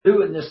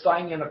doing this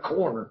thing in a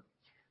corner.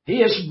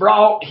 He has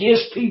brought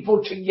His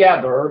people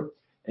together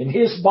and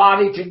His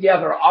body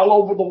together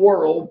all over the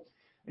world.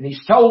 And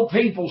He's told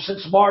people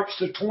since March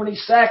the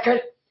 22nd,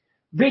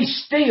 be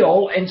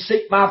still and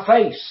seek my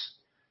face.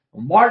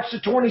 On March the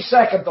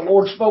 22nd, the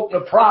Lord spoke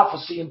in a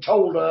prophecy and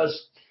told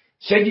us,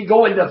 said you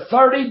go into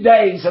 30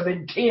 days of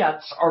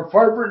intense or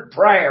fervent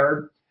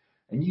prayer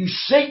and you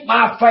seek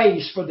my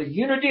face for the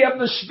unity of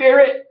the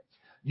Spirit.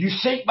 You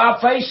seek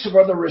my face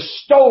for the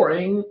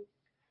restoring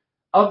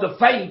of the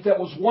faith that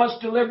was once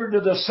delivered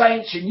to the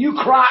saints, and you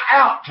cry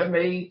out to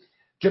me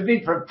to be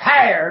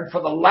prepared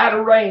for the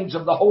latter rains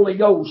of the Holy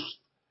Ghost,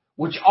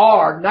 which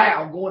are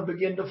now going to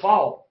begin to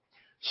fall.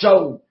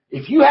 So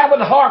if you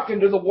haven't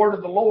hearkened to the word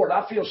of the Lord,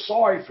 I feel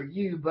sorry for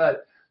you,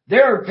 but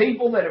there are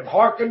people that have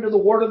hearkened to the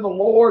word of the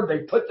Lord. They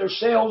put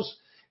themselves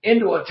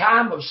into a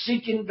time of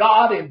seeking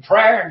God in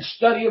prayer and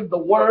study of the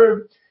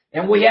word,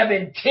 and we have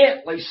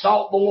intently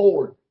sought the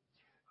Lord.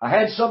 I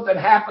had something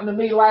happen to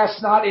me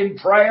last night in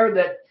prayer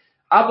that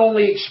I've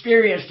only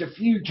experienced a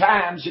few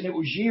times, and it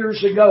was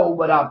years ago,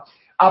 but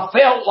I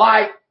felt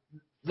like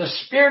the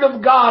Spirit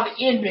of God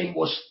in me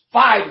was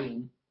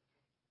fighting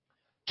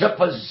to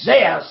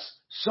possess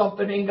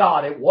something in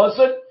God. It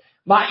wasn't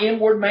my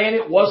inward man.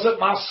 It wasn't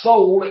my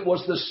soul. It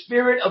was the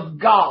Spirit of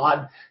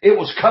God. It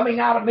was coming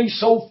out of me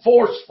so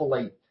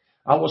forcefully.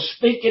 I was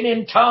speaking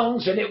in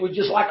tongues, and it was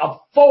just like a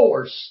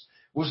force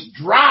was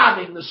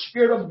driving the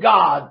Spirit of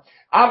God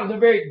out of the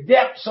very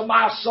depths of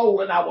my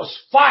soul, and I was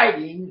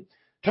fighting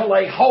to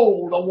lay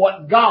hold on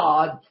what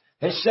God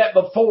has set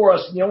before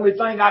us. And the only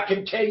thing I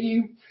can tell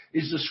you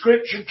is the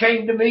scripture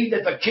came to me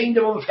that the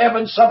kingdom of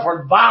heaven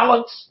suffered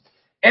violence,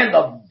 and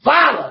the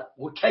violent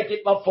will take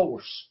it by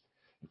force.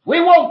 If we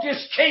want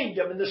this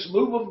kingdom and this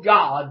move of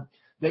God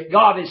that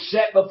God has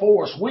set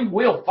before us, we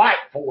will fight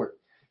for it.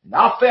 And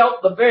I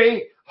felt the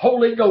very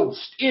Holy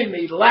Ghost in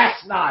me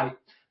last night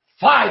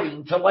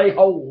fighting to lay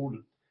hold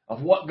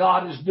of what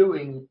God is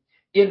doing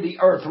in the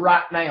earth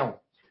right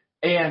now.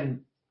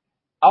 And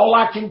all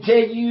I can tell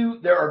you,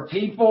 there are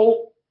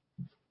people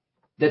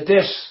that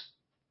this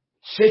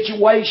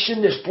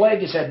situation, this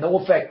plague has had no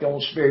effect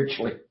on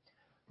spiritually.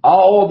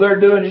 All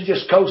they're doing is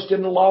just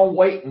coasting along,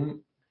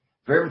 waiting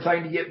for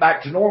everything to get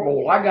back to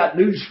normal. Well, I got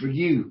news for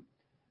you.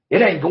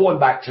 It ain't going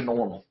back to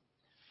normal.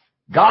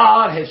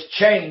 God has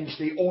changed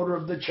the order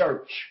of the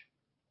church.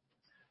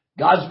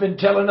 God's been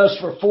telling us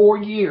for 4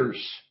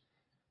 years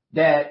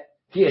that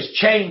He is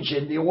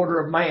changing the order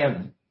of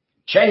man,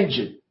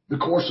 changing the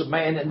course of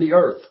man in the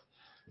earth.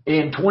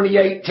 In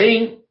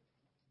 2018,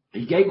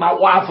 He gave my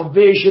wife a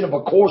vision of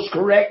a course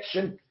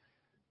correction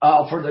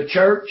for the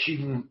church. You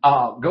can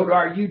go to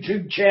our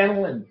YouTube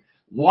channel and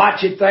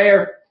watch it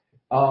there.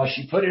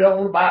 She put it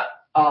on about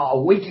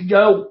a week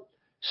ago,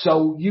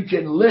 so you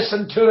can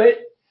listen to it.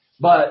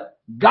 But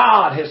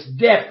God has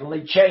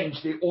definitely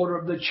changed the order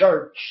of the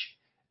church.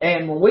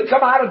 And when we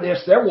come out of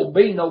this, there will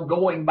be no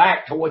going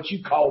back to what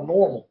you call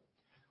normal.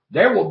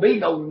 There will be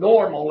no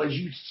normal, as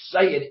you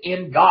say it,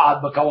 in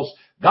God, because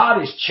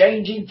God is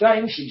changing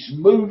things. He's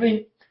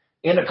moving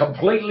in a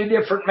completely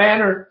different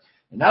manner.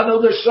 And I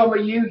know there's some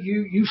of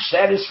you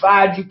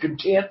satisfied, you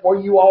content where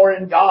you are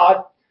in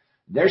God.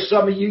 There's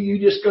some of you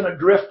just going to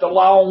drift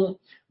along.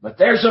 But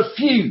there's a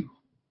few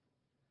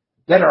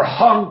that are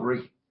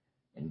hungry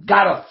and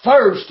got a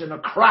thirst and a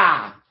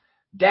cry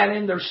down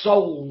in their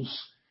souls.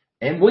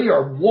 And we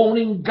are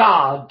wanting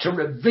God to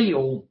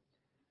reveal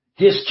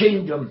His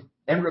kingdom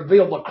and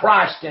reveal the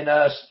Christ in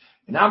us.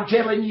 And I'm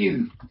telling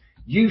you,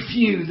 you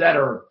few that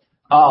are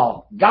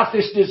got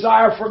this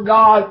desire for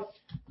God,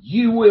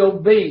 you will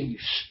be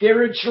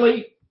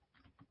spiritually,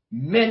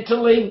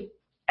 mentally,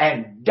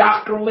 and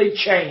doctrinally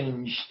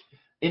changed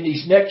in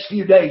these next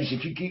few days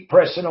if you keep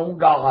pressing on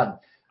God.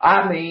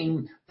 I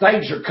mean,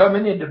 things are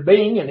coming into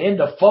being and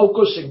into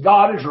focus, and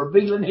God is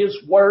revealing His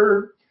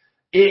Word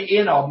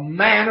in a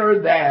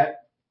manner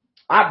that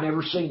I've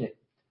never seen it.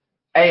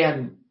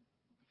 And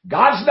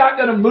God's not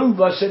going to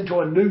move us into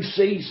a new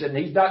season.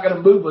 He's not going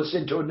to move us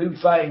into a new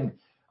thing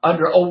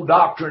under old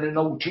doctrine and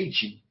old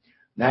teaching.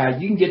 Now,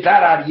 you can get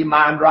that out of your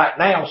mind right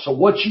now. So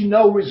what you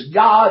know is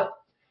God.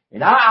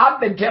 And I've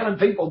been telling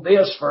people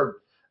this for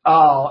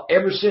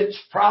ever since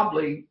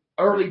probably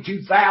early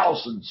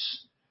 2000s.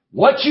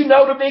 What you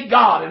know to be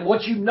God and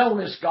what you've known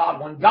is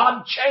God. When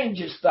God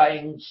changes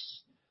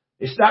things,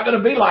 it's not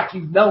going to be like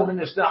you've known,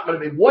 and it's not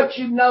going to be what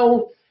you've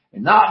known.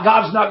 And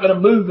God's not going to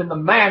move in the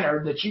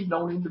manner that you've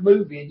known Him to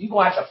move in. You're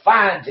going to have to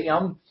find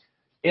Him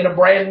in a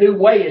brand new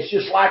way. It's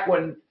just like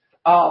when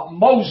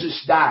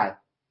Moses died.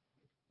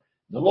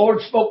 The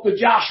Lord spoke to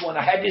Joshua, and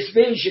I had this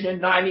vision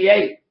in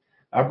 98.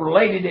 I've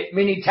related it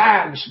many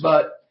times,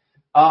 but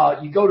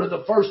you go to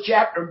the first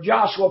chapter of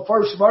Joshua,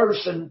 first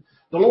verse, and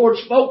the Lord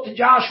spoke to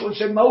Joshua and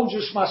said,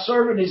 Moses, my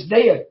servant, is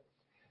dead.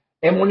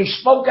 And when He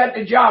spoke that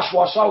to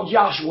Joshua, I saw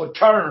Joshua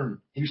turn.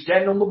 He was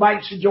standing on the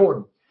banks of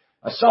Jordan.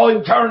 I saw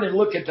him turn and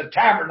look at the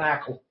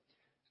tabernacle.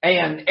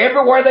 And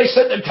everywhere they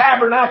set the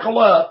tabernacle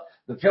up,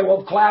 The pillar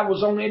of cloud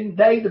was on it in the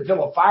day. The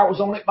pillar of fire was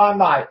on it by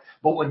night.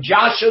 But when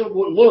Joshua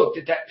looked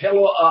at that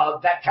pillar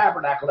of that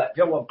tabernacle, that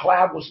pillar of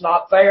cloud was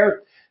not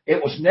there.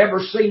 It was never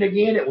seen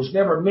again. It was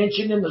never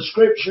mentioned in the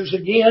scriptures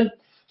again.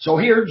 So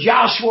here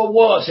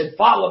Joshua had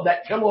followed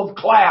that pillar of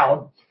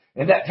cloud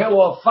and that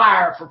pillar of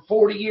fire for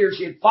 40 years.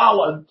 He had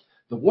followed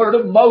the word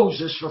of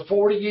Moses for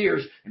 40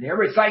 years, and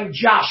everything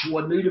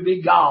Joshua knew to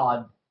be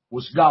God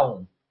was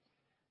gone.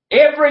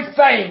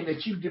 Everything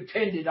that you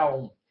depended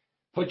on,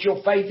 put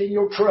your faith and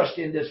your trust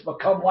in, that's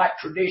become like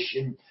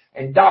tradition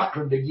and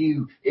doctrine to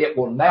you, it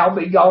will now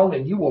be gone,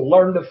 and you will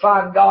learn to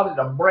find God in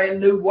a brand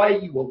new way.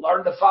 You will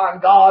learn to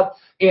find God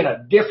in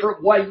a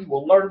different way. You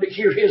will learn to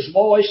hear His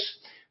voice,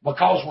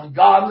 because when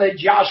God led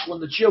Joshua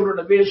and the children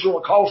of Israel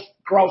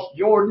across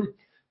Jordan,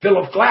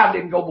 pillar of cloud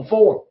didn't go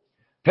before.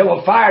 Pillar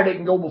of fire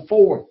didn't go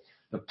before.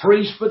 The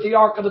priests put the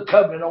Ark of the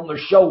Covenant on their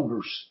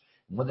shoulders.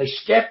 And when they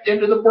stepped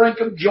into the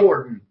brink of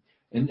Jordan,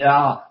 and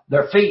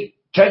their feet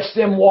touched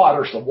them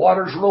waters, the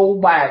waters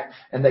rolled back,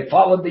 and they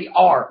followed the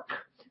Ark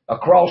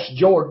across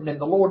Jordan. And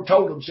the Lord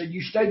told them, said,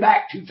 you stay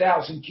back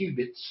 2,000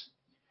 cubits.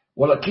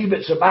 Well, a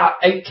cubit's about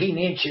 18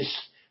 inches,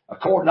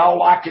 according to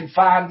all I can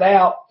find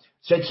out.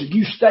 Said, so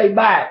you stay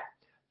back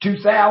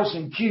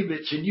 2,000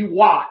 cubits and you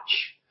watch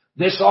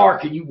this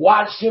ark, and you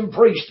watch them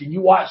priests, and you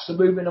watch the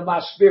movement of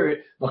my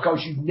Spirit,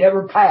 because you've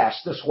never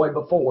passed this way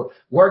before.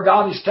 Where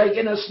God is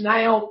taking us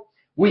now,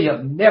 we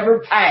have never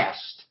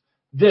passed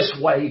this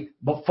way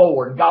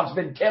before. And God's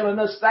been telling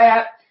us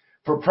that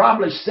for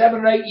probably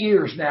 7 or 8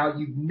 years now.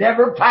 You've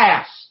never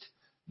passed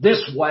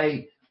this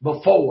way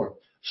before.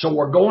 So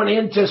we're going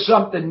into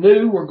something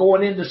new. We're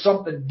going into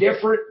something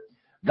different.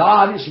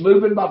 God is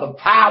moving by the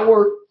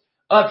power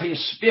of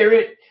His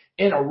Spirit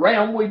in a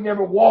realm we've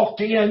never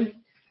walked in.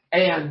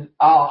 And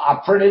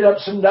I printed up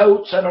some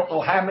notes. I don't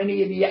know how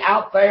many of you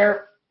out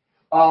there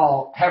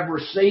have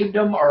received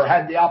them or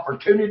had the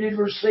opportunity to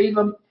receive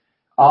them.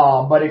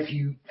 But if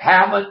you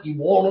haven't, you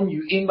want them,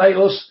 you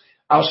email us.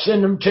 I'll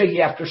send them to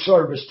you after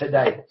service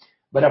today.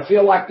 But I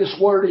feel like this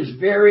word is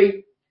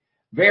very,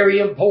 very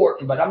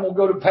important. But I'm going to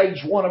go to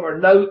page 1 of our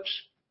notes.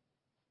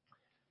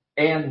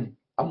 And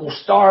I'm going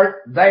to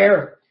start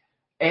there.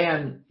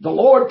 And the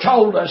Lord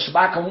told us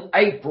back on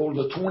April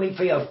the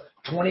 25th,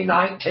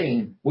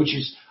 2019, which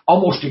is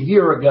almost a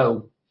year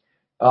ago.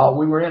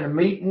 We were in a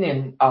meeting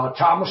in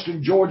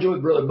Thomaston, Georgia,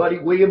 with Brother Buddy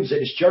Williams at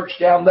his church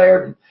down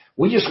there. And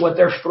we just went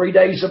there for 3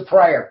 days of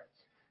prayer.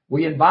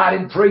 We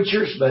invited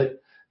preachers, but,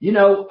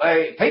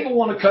 people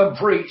want to come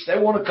preach. They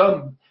want to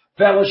come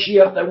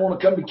fellowship. They want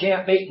to come to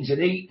camp meetings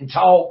and eat and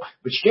talk,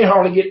 but you can't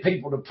hardly get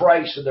people to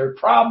pray. So there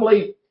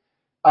probably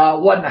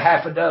wasn't a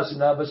half a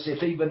dozen of us,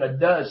 if even a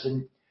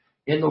dozen,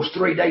 in those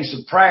 3 days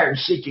of prayer and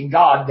seeking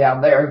God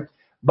down there.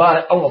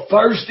 But on a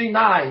Thursday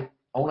night,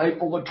 on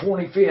April the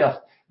 25th,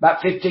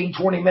 about 15,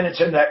 20 minutes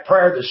into that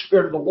prayer, the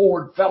Spirit of the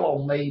Lord fell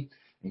on me,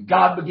 and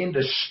God began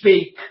to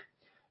speak,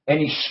 and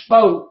He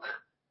spoke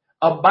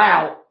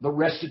about the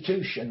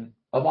restitution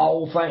of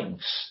all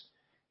things.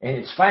 And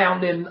it's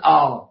found in,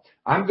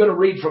 I'm going to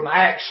read from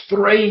Acts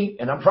 3,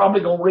 and I'm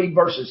probably going to read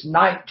verses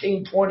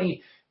 19,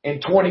 20,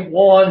 and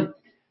 21,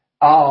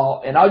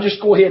 and I'll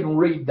just go ahead and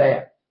read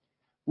that.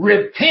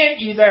 Repent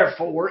ye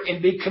therefore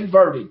and be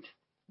converted.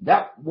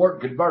 That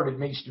word converted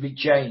means to be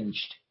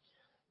changed.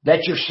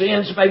 That your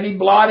sins may be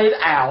blotted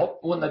out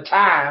when the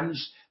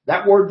times,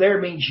 that word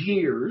there means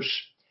years,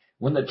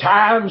 when the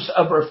times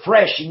of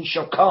refreshing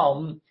shall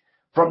come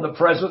from the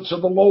presence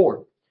of the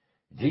Lord.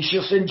 He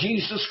shall send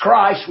Jesus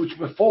Christ, which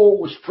before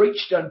was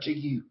preached unto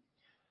you,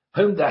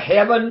 whom the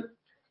heaven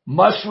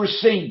must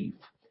receive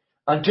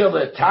until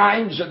the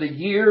times of the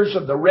years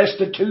of the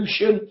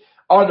restitution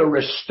or the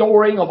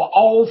restoring of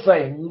all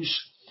things,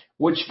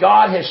 which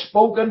God has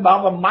spoken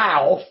by the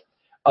mouth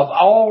of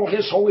all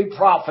His holy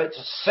prophets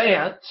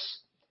since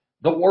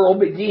the world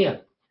began.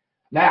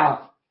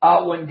 Now,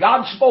 when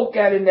God spoke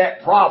that in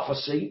that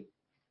prophecy,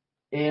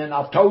 and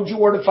I've told you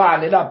where to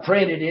find it, I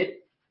printed it,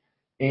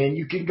 and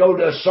you can go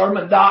to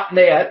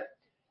sermon.net.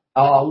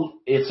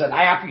 It's an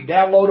app you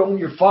download on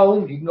your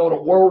phone. You can go to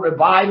World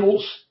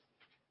Revivals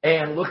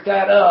and look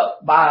that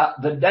up by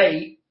the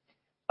date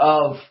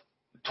of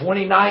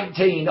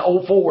 2019,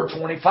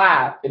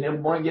 04-25, and it'll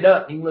bring it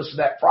up. You can listen to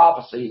that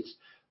prophecy. It's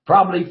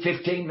probably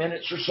 15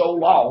 minutes or so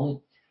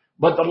long.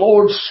 But the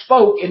Lord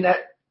spoke in that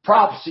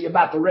prophecy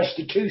about the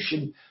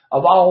restitution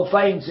of all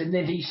things. And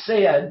then He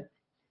said,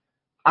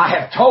 I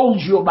have told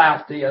you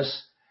about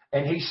this.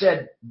 And He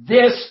said,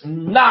 this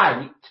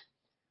night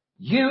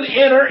you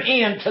enter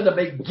into the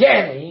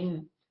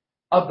beginning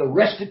of the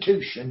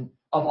restitution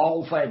of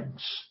all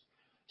things.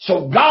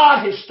 So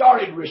God has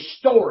started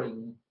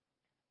restoring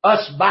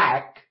us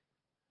back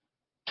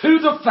to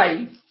the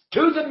faith,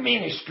 to the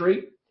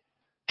ministry,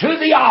 to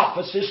the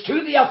offices,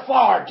 to the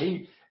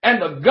authority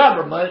and the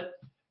government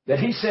that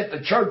He set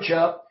the church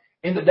up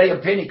in the day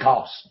of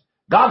Pentecost.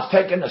 God's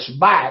taken us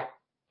back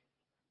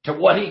to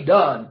what He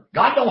done.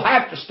 God don't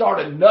have to start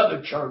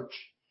another church.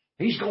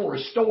 He's going to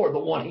restore the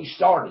one He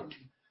started.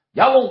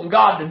 Y'all want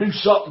God to do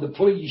something to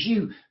please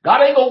you.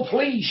 God ain't going to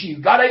please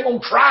you. God ain't going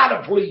to try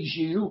to please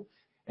you.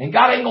 And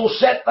God ain't going to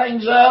set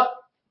things up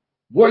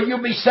where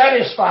you'll be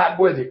satisfied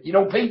with it. You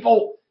know,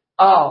 people,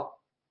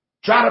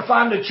 try to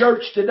find a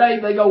church today.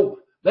 They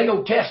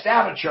go test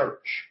out a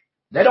church.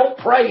 They don't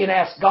pray and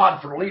ask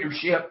God for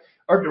leadership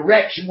or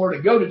direction where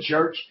to go to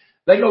church.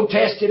 They go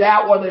test it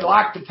out whether they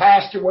like the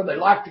pastor, whether they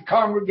like the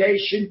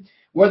congregation,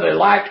 whether they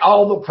like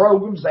all the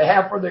programs they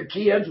have for their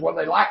kids,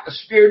 whether they like the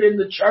spirit in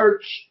the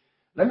church.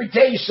 Let me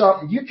tell you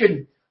something. You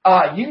can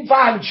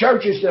find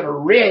churches that are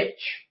rich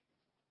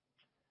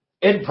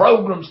in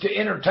programs to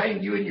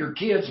entertain you and your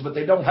kids, but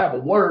they don't have a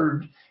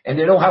word and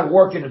they don't have a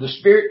working of the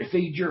spirit to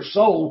feed your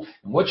soul.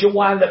 And what you'll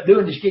wind up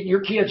doing is getting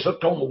your kids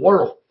hooked on the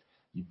world.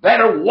 You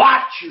better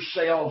watch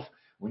yourself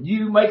when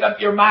you make up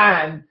your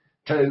mind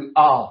to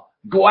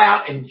go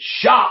out and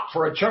shop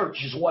for a church,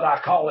 is what I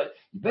call it.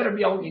 You better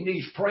be on your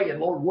knees praying,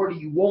 Lord, where do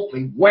you want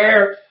me?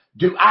 Where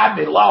do I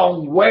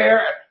belong?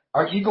 Where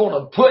are you going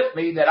to put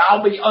me that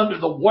I'll be under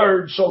the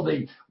word so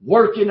the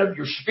working of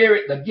your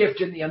spirit, the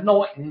gift and the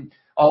anointing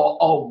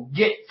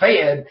get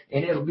fed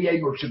and it'll be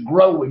able to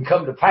grow and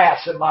come to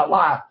pass in my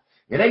life.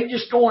 It ain't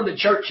just going to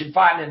church and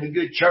finding a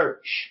good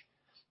church.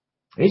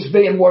 It's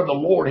being where the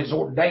Lord has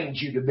ordained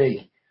you to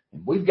be.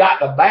 And we've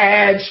got a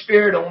bad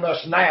spirit on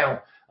us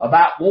now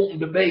about wanting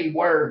to be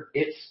where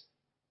it's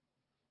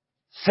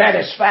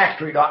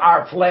satisfactory to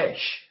our flesh.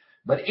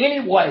 But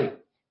anyway,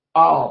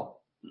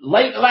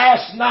 late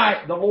last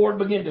night, the Lord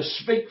began to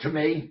speak to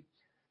me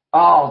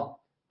out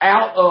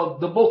of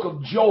the book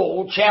of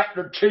Joel,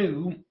 chapter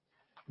 2.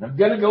 And I'm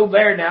going to go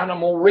there now, and I'm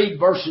going to read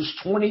verses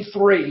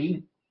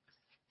 23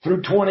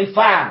 through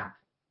 25.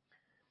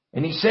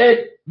 And he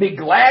said, be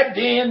glad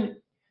then,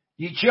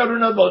 ye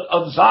children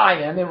of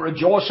Zion, and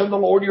rejoice in the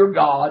Lord your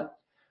God,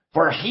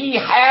 for he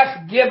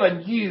hath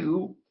given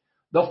you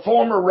the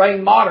former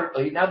rain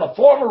moderately. Now, the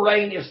former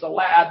rain is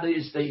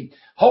the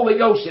Holy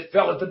Ghost that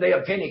fell at the day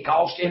of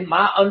Pentecost, in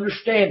my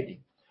understanding.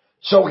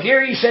 So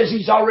here he says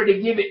he's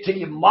already given it to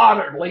you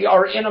moderately,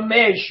 or in a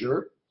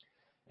measure,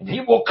 and he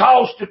will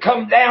cause to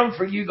come down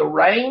for you the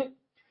rain,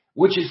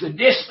 which is the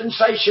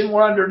dispensation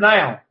we're under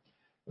now. It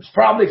was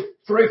probably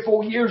 3 or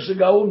 4 years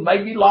ago,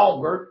 maybe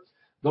longer,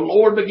 the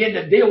Lord began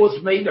to deal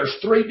with me. There's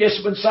 3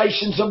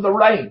 dispensations of the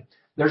rain.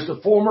 There's the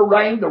former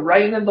rain, the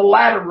rain, and the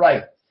latter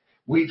rain.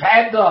 We've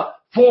had the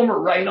former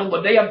rain on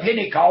the day of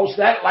Pentecost.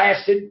 That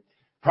lasted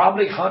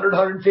probably 100,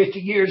 150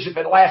 years. If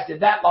it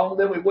lasted that long,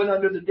 then we went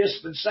under the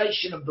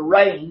dispensation of the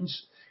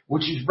rains,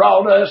 which has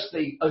brought us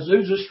the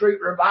Azusa Street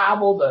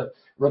revival, the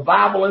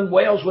revival in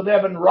Wales with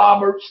Evan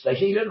Roberts, the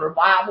healing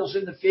revivals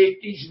in the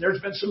 50s, and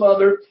there's been some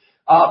other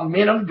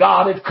men of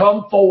God have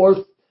come forth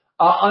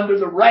under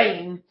the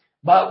rain,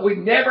 but we've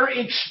never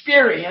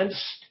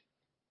experienced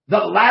the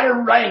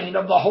latter rain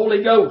of the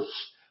Holy Ghost.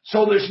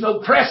 So there's no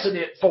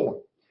precedent for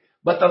it.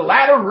 But the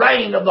latter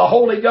rain of the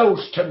Holy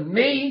Ghost, to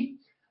me,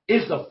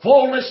 is the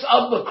fullness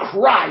of the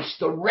Christ,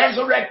 the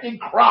resurrected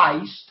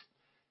Christ,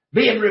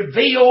 being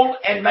revealed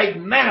and made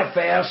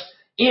manifest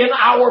in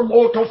our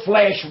mortal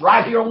flesh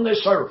right here on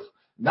this earth,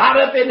 not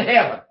up in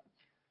heaven.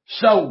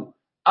 So,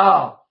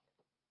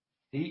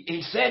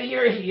 he said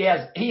here, he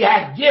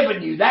hath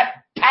given you, that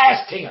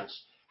past tense.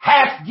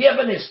 Hath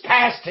given is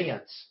past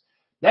tense.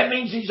 That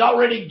means he's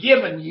already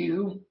given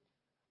you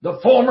the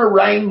former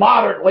rain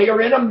moderately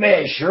or in a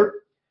measure,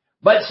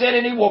 but said,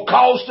 and he will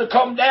cause to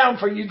come down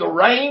for you the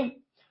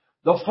rain,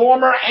 the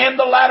former and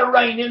the latter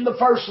rain in the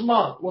first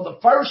month. Well,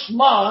 the first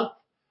month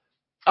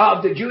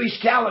of the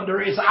Jewish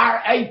calendar is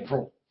our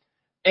April.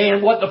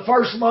 And what the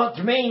first month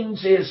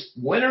means is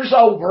winter's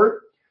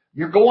over,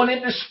 you're going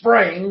into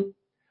spring,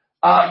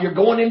 you're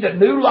going into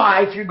new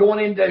life, you're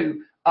going into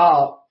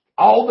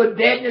all the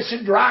deadness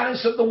and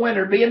dryness of the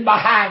winter being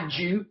behind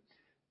you,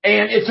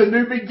 and it's a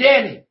new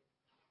beginning.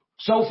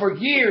 So for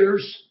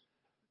years,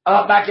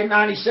 back in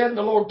 97,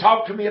 the Lord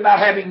talked to me about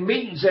having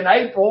meetings in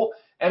April,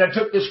 and I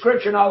took the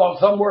scripture and I thought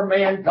somewhere,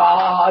 man,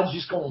 God's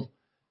just going to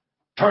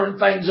turn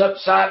things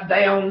upside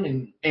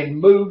down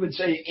and move and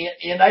say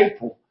in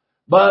April.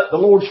 But the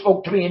Lord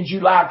spoke to me in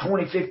July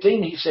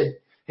 2015. He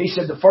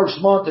said the first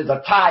month is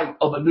a type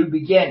of a new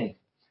beginning.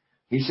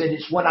 He said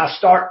it's when I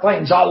start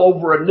things all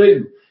over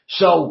anew.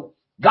 So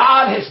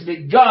God has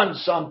begun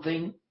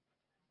something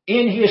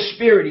in His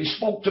Spirit. He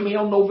spoke to me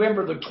on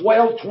November the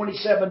 12th,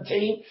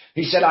 2017.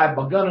 He said, I've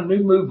begun a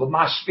new move of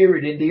my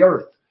Spirit in the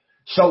earth.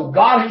 So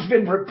God has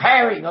been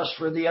preparing us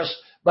for this,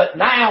 but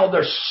now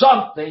there's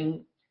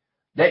something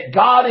that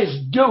God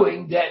is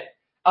doing that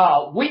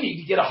we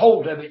need to get a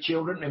hold of it,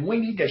 children, and we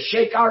need to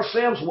shake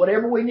ourselves,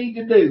 whatever we need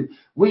to do.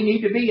 We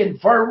need to be in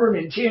fervent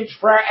and intense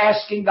prayer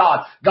asking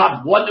God,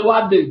 God, what do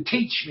I do?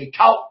 Teach me,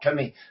 talk to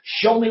me,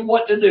 show me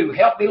what to do,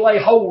 help me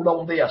lay hold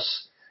on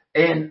this.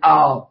 And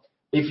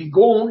if you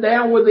go on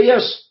down with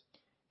this,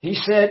 he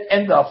said,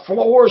 and the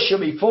floor shall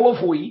be full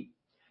of wheat,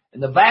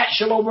 and the vat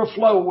shall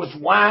overflow with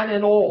wine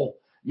and oil.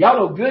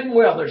 Y'all know good and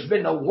well there's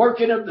been no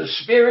working of the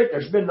Spirit.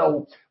 There's been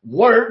no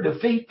word to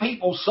feed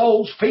people's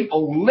souls.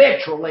 People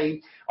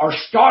literally are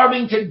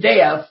starving to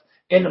death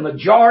in the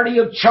majority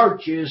of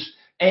churches.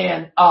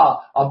 And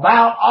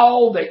about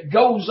all that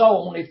goes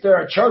on, if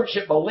they're a church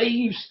that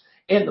believes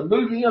in the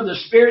moving of the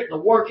Spirit and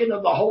the working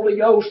of the Holy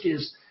Ghost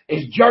is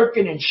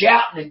jerking and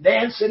shouting and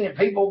dancing, and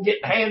people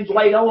get hands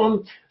laid on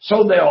them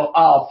so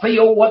they'll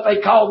feel what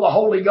they call the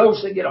Holy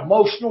Ghost. They get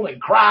emotional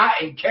and cry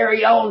and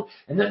carry on,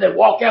 and then they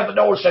walk out the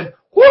door and say,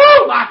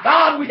 "Whoa, my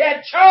God, we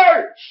had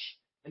church!"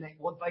 And ain't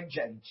one thing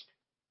changed.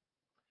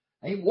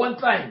 Ain't one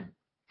thing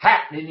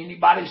happening in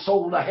anybody's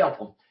soul to help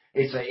them.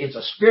 It's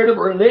a spirit of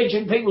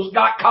religion people's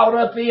got caught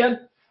up in,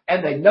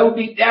 and they know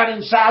deep down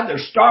inside they're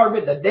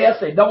starving to death.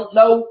 They don't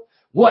know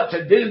what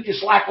to do.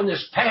 Just like when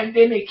this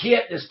pandemic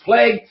hit, this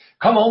plague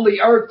come on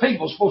the earth,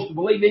 people supposed to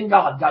believe in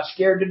God got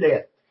scared to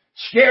death.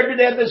 Scared to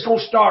death it's going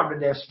to starve to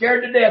death.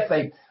 Scared to death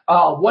they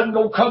wasn't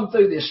going to come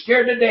through this.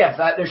 Scared to death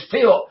there's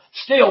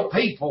still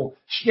people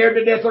scared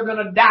to death they're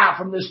going to die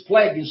from this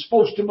plague. Is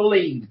supposed to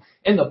believe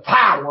in the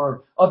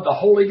power of the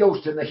Holy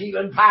Ghost and the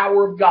healing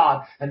power of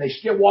God, and they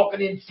still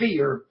walking in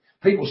fear.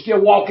 People still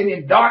walking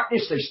in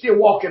darkness. They still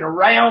walking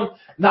around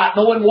not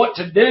knowing what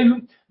to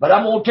do. But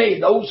I'm going to tell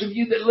you, those of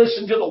you that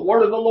listen to the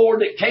word of the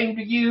Lord that came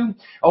to you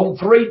on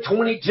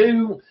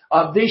 3/22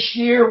 of this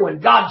year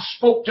when God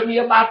spoke to me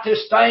about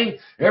this thing,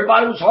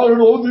 everybody was hollering,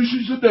 "Oh, this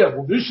is the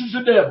devil. This is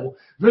the devil.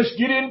 Let's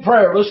get in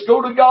prayer. Let's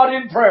go to God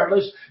in prayer.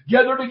 Let's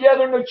gather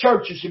together in the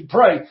churches and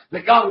pray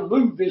that God will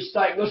move this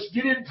thing. Let's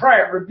get in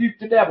prayer and rebuke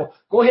the devil."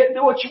 Go ahead and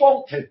do what you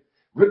want to.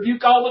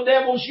 Rebuke all the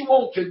devils you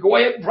want to. Go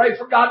ahead and pray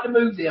for God to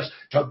move this.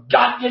 Till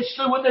God gets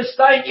through with this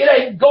thing, it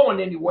ain't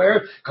going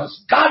anywhere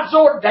because God's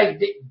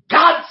ordained it.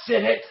 God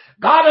sent it.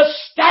 God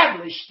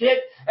established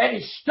it. And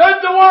He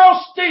stood the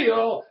world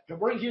still to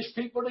bring His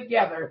people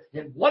together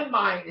in one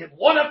mind, in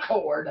one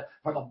accord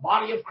for the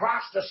body of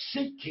Christ to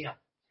seek Him.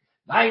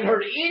 I ain't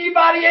heard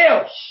anybody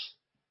else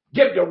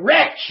give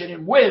direction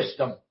and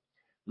wisdom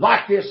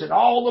like this in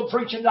all the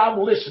preaching I've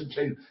listened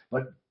to.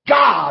 But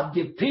God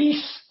give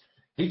peace.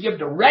 He give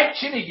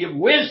direction. He give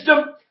wisdom.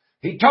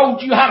 He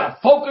told you how to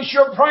focus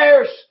your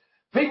prayers.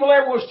 People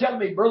everywhere was telling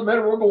me, "Brother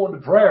Miller, we're going to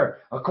prayer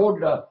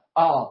according to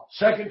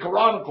 2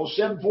 Chronicles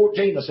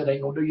 7:14. I said,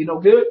 "Ain't going to do you no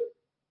good."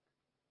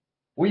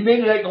 What do you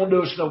mean it ain't going to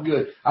do us no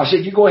good? I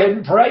said, "You go ahead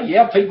and pray."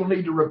 Yeah, people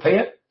need to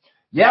repent.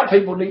 Yeah,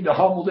 people need to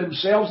humble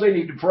themselves. They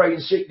need to pray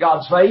and seek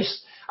God's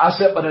face. I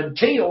said, but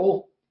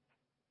until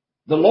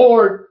the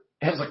Lord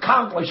has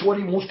accomplished what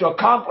He wants to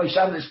accomplish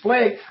out of this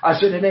plague, I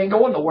said, it ain't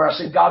going nowhere. I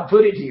said, God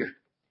put it here.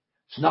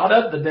 It's not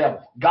of the devil.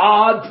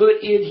 God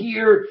put it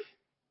here.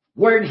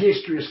 Where in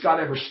history has God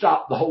ever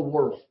stopped the whole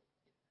world?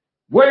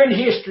 Where in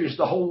history has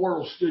the whole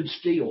world stood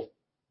still?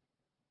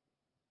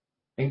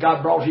 And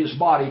God brought His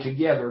body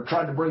together,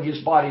 tried to bring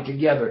His body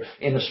together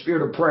in a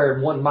spirit of prayer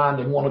in one mind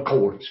and one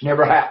accord. It's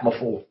never happened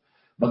before.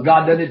 But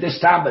God done it this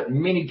time, but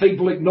many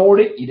people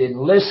ignored it. You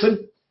didn't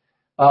listen.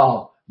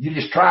 You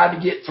just tried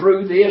to get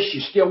through this.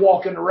 You're still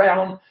walking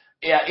around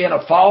in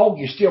a fog.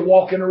 You're still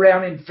walking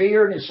around in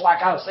fear. And it's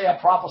like Isaiah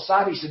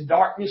prophesied. He said,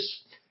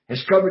 darkness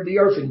has covered the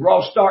earth and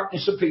gross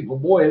darkness of people.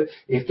 Boy,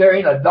 if there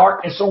ain't a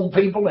darkness on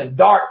people, and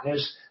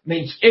darkness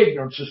means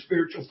ignorance of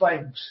spiritual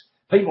things.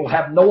 People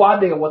have no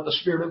idea what the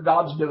Spirit of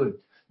God's doing.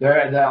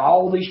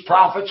 All these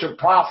prophets are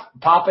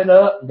popping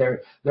up.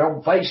 They're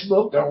on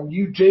Facebook. They're on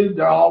YouTube.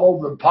 They're all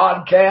over the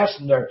podcast,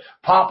 and they're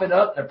popping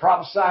up. They're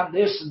prophesying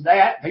this and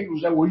that. People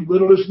say, well, you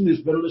better listen to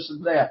this, better listen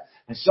to that.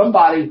 And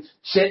somebody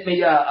sent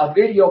me a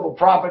video of a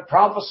prophet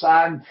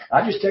prophesying.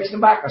 I just texted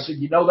him back. I said,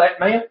 you know that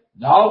man?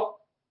 No.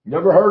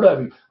 Never heard of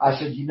him. I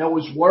said, you know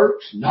his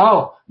works?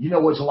 No. You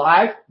know his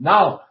life?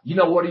 No. You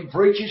know what he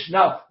preaches?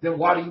 No. Then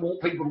why do you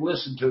want people to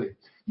listen to him?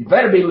 You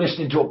better be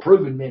listening to a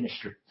proven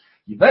ministry.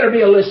 You better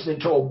be listening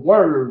to a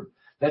word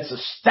that's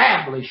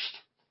established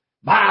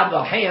by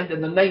the hand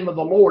and the name of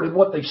the Lord, and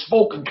what they've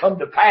spoken come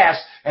to pass,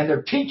 and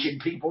they're teaching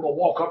people to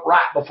walk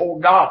upright before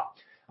God.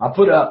 I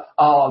put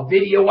a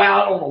video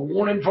out on a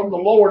warning from the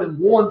Lord and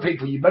warn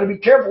people, you better be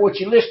careful what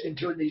you're listening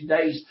to in these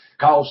days,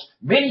 because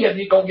many of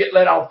you are going to get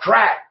let off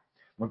track.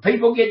 When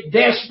people get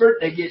desperate,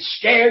 they get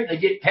scared, they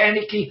get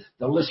panicky,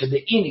 they'll listen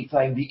to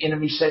anything the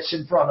enemy sets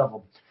in front of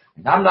them.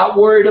 And I'm not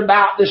worried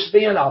about this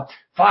being a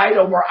fight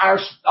over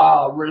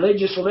our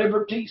religious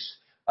liberties.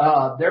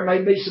 There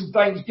may be some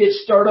things get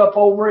stirred up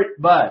over it,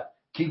 but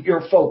keep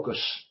your focus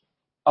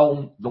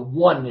on the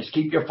oneness.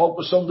 Keep your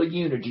focus on the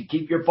unity.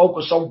 Keep your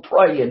focus on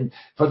praying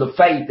for the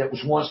faith that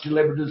was once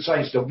delivered to the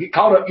saints. Don't get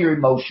caught up in your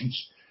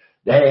emotions.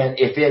 And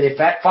if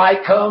that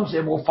fight comes,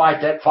 then we'll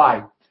fight that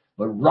fight.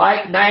 But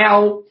right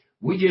now,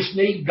 we just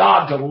need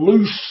God to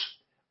loose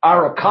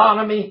our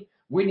economy.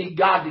 We need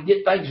God to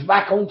get things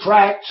back on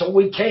track so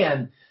we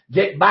can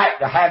get back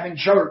to having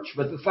church.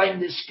 But the thing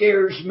that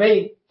scares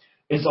me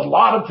is a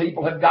lot of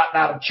people have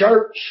gotten out of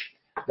church.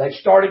 They've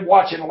started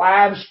watching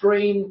live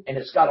stream, and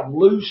it's got them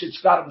loose.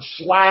 It's got them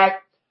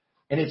slack.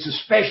 And it's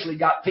especially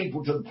got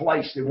people to the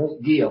place that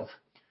won't give.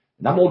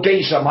 And I'm going to tell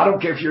you something. I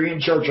don't care if you're in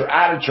church or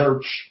out of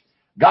church.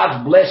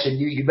 God's blessing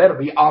you. You better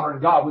be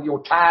honoring God with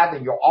your tithe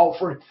and your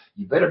offering.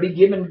 You better be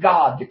giving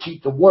God to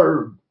keep the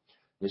word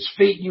that's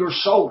feeding your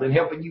soul and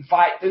helping you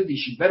fight through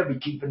this. You better be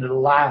keeping it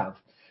alive.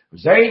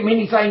 Because there ain't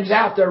many things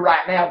out there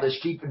right now that's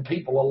keeping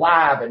people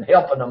alive and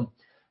helping them.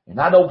 And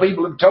I know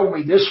people have told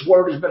me this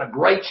word has been a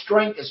great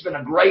strength. It's been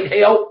a great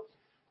help.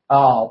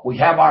 We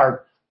have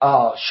our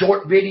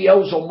short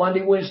videos on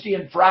Monday, Wednesday,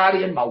 and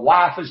Friday, and my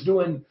wife is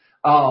doing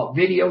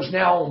videos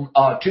now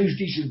on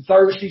Tuesdays and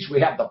Thursdays.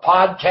 We have the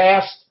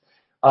podcast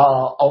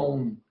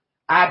on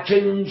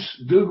iTunes,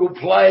 Google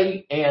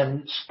Play,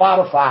 and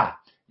Spotify.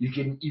 You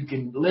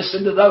can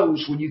listen to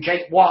those when you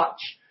can't watch.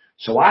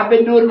 So I've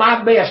been doing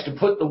my best to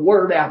put the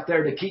word out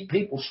there to keep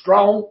people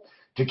strong,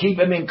 to keep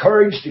them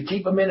encouraged, to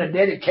keep them in a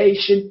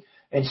dedication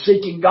and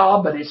seeking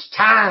God. But it's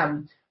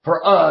time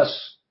for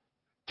us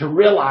to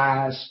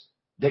realize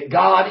that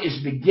God is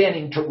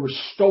beginning to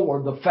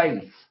restore the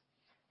faith.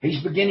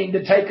 He's beginning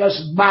to take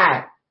us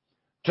back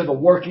to the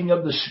working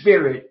of the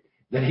Spirit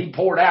that He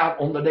poured out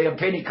on the day of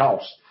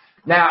Pentecost.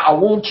 Now, I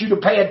want you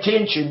to pay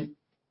attention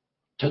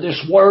to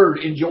this word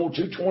in Joel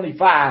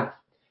 2:25.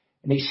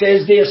 And he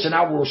says this, and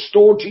I will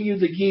restore to you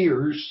the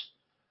years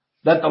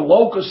that the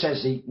locust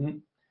has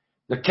eaten,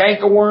 the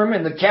cankerworm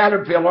and the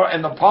caterpillar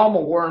and the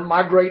palmer worm,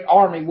 my great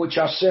army which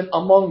I sent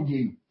among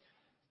you.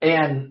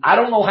 And I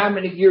don't know how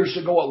many years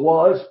ago it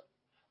was,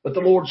 but the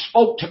Lord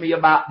spoke to me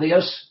about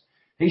this.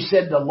 He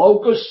said the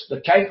locust,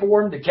 the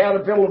cankerworm, the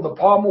caterpillar, the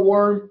palmer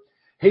worm,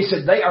 he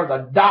said they are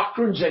the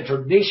doctrines and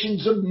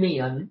traditions of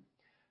men.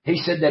 He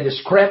said that has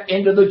crept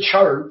into the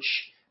church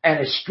and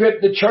has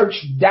stripped the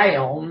church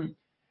down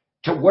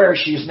to where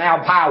she is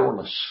now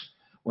powerless.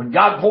 When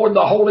God poured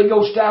the Holy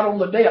Ghost out on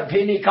the day of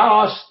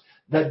Pentecost,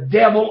 the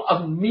devil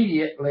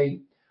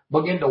immediately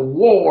began to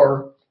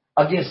war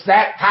against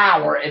that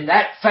power and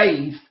that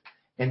faith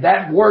and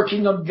that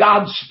working of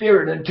God's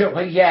Spirit until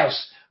He has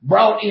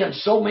brought in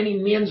so many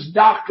men's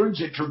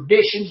doctrines and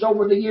traditions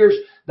over the years.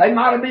 They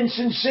might have been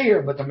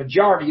sincere, but the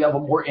majority of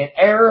them were in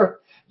error.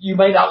 You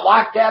may not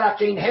like that. I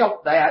can't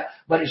help that.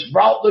 But it's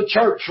brought the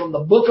church from the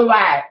book of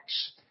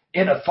Acts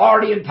in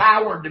authority and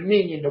power and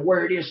dominion to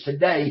where it is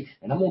today.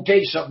 And I'm going to tell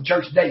you something,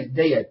 church today is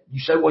dead.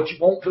 You say what you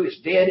want to, it's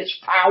dead, it's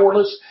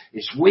powerless,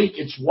 it's weak,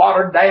 it's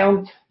watered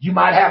down. You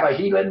might have a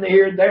healing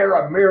here and there,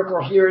 a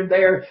miracle here and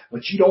there,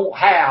 but you don't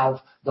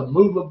have the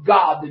move of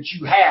God that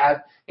you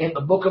had in the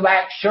book of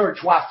Acts church.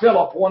 Why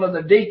Philip, one of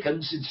the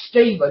deacons, and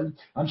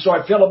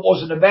Philip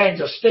was an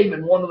evangelist.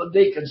 Stephen, one of the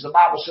deacons, the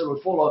Bible said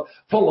was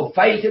full of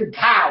faith and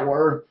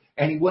power,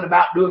 and he went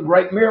about doing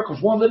great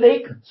miracles. One of the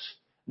deacons.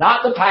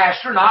 Not the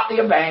pastor, not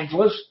the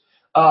evangelist,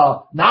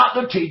 not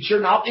the teacher,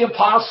 not the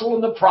apostle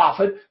and the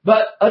prophet,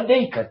 but a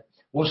deacon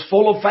was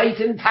full of faith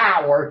and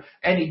power,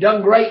 and he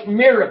done great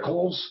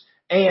miracles.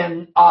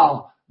 And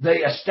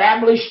the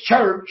established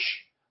church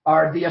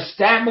or the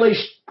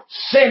established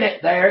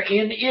Senate there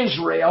in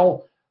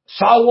Israel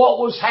saw what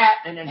was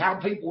happening and how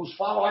people was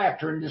following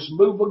after in this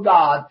move of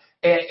God,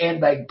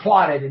 and they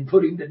plotted and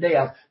put him to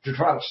death to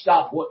try to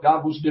stop what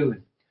God was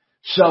doing.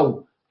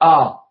 So,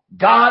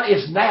 God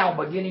is now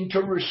beginning to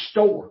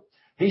restore.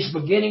 He's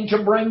beginning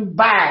to bring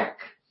back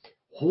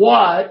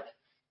what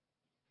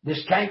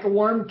this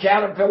cankerworm,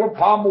 caterpillar,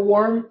 palmer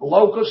worm,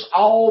 locust,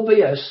 all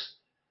this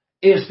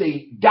is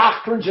the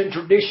doctrines and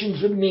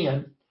traditions of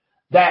men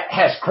that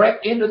has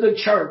crept into the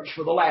church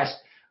for the last,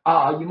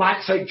 you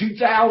might say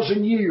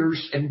 2,000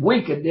 years and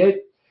weakened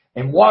it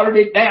and watered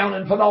it down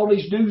and put all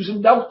these do's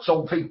and don'ts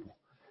on people.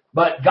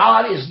 But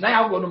God is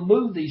now going to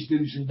move these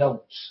do's and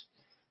don'ts.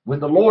 When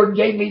the Lord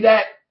gave me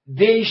that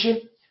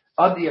vision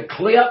of the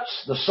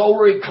eclipse, the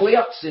solar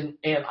eclipse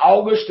in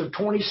August of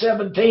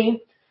 2017,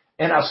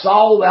 and I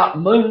saw that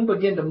moon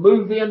begin to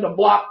move in to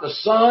block the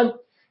sun.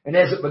 And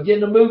as it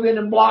began to move in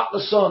and block the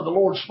sun, the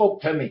Lord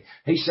spoke to me.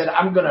 He said,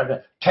 I'm going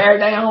to tear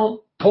down,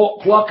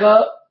 pluck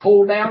up,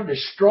 pull down,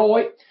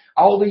 destroy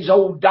all these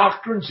old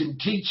doctrines and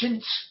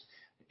teachings.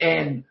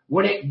 And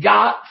when it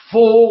got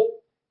full,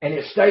 and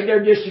it stayed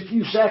there just a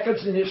few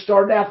seconds, and it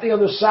started out the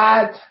other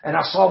side, and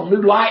I saw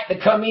new light to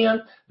come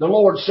in. The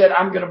Lord said,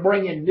 I'm going to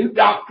bring in new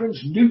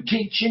doctrines, new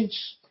teachings,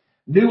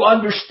 new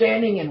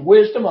understanding and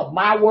wisdom of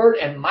my word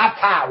and my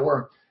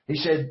power. He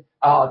said,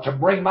 to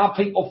bring my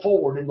people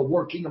forward in the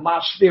working of my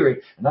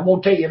Spirit. And I'm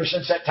going to tell you, ever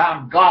since that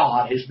time,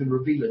 God has been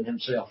revealing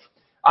Himself.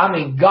 I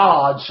mean,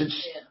 God,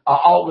 since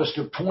August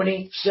of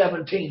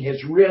 2017,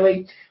 has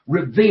really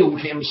revealed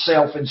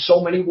Himself in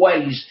so many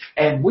ways.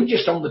 And we're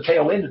just on the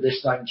tail end of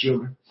this thing,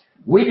 children.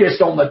 We're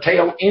just on the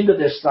tail end of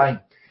this thing.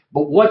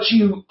 But what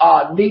you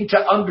need to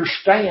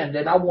understand,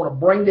 and I want to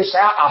bring this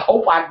out, I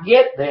hope I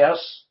get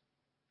this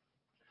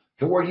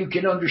to where you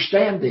can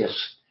understand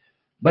this.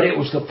 But it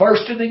was the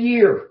first of the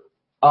year.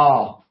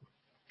 I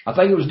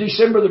think it was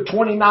December the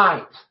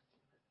 29th.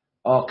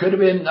 Could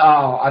have been,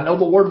 I know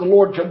the word of the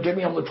Lord come to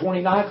me on the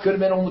 29th, could have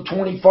been on the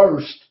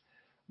 21st.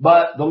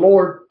 But the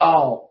Lord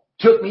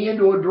took me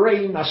into a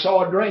dream. I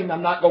saw a dream.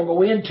 I'm not going to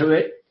go into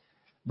it.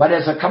 But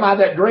as I come out of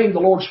that dream, the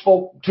Lord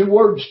spoke two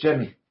words to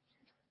me.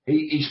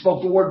 He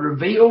spoke the word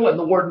reveal and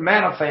the word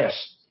manifest.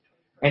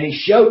 And He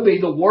showed me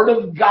the word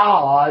of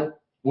God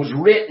was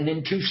written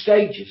in two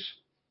stages.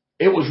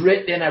 It was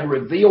written in a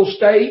reveal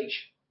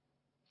stage,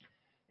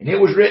 and it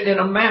was written in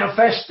a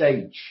manifest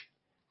stage.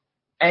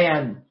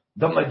 And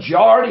the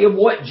majority of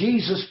what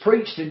Jesus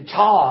preached and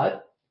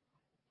taught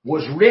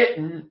was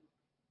written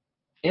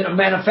in a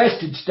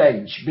manifested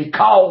stage,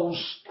 because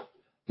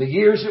the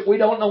years that we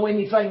don't know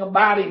anything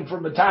about him,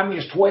 from the time he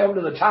was 12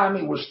 to the time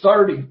he was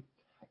 30,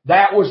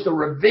 that was the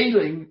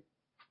revealing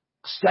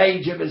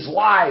stage of his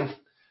life,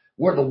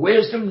 where the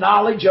wisdom,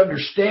 knowledge,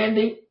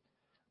 understanding,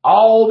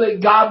 all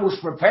that God was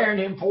preparing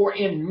him for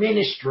in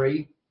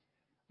ministry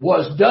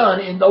was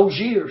done in those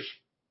years.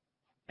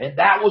 And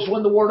that was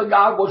when the Word of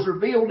God was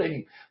revealed in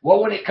him.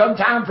 Well, when it come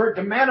time for it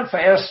to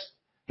manifest,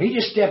 he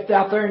just stepped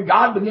out there and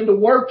God began to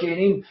work in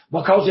him,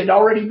 because it had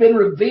already been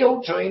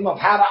revealed to him of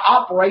how to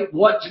operate,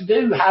 what to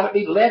do, how to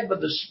be led by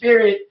the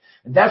Spirit.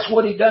 And that's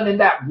what he done in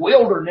that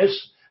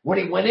wilderness when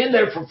he went in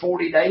there for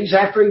 40 days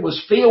after he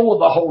was filled with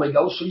the Holy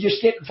Ghost. So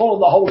just getting full of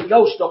the Holy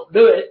Ghost don't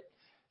do it.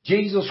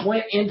 Jesus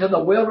went into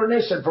the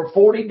wilderness, and for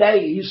 40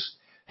 days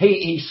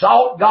he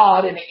sought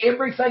God, and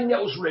everything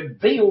that was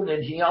revealed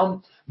in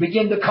him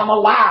began to come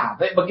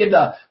alive. It began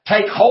to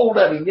take hold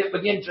of him. It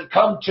began to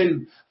come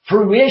to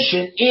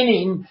fruition in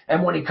him.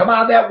 And when he come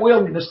out of that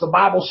wilderness, the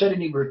Bible said,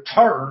 and he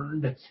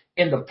returned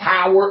in the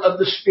power of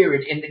the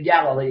Spirit into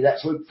Galilee.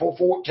 That's Luke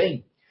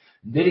 4:14.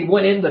 Then he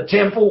went in the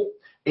temple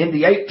in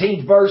the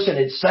 18th verse, and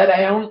it sat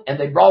down, and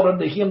they brought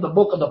unto him the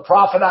book of the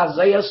prophet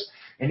Isaiah.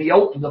 And he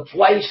opened the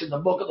place in the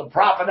book of the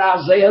prophet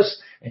Isaiah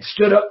and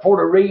stood up for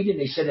to read.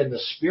 And he said, and the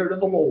Spirit of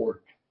the Lord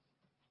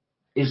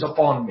is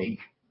upon me,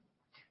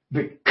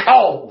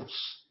 because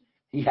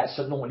he has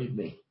anointed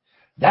me.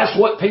 That's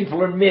what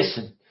people are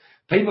missing.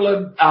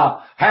 People have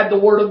had the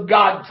Word of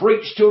God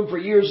preached to them for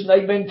years, and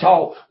they've been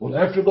taught, well,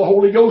 after the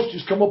Holy Ghost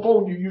has come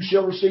upon you, you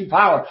shall receive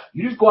power.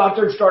 You just go out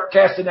there and start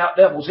casting out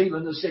devils,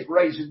 healing the sick,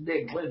 raising the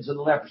dead, cleansing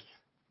the lepers.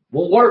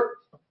 Won't work.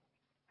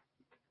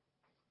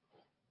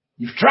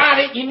 You've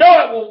tried it, you know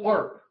it won't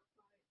work.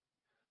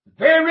 The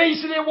very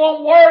reason it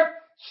won't work,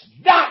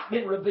 it's not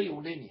been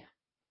revealed in you.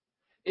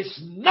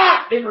 It's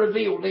not been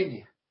revealed in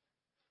you.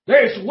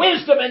 There's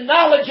wisdom and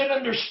knowledge and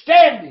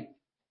understanding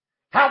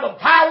how the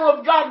power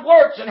of God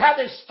works and how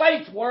this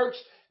faith works,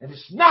 and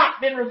it's not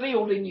been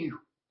revealed in you.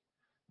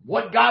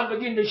 What God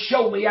began to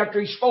show me after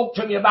he spoke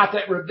to me about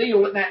that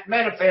reveal and that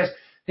manifest,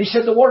 he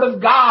said the Word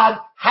of God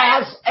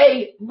has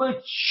a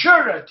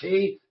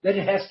maturity that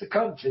it has to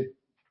come to.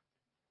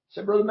 I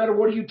said, Brother Meadow,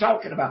 what are you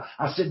talking about?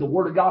 I said, the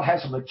Word of God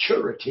has a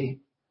maturity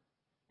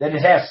that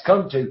it has to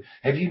come to.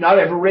 Have you not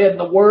ever read in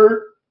the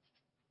Word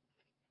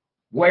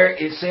where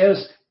it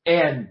says,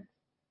 and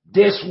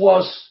this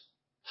was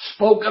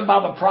spoken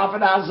by the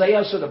prophet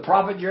Isaiah or the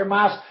prophet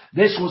Jeremiah?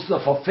 This was the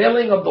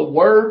fulfilling of the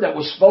word that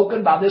was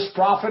spoken by this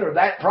prophet or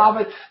that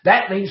prophet.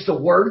 That means the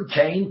word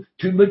came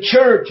to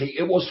maturity.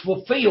 It was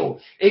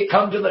fulfilled. It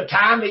come to the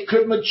time it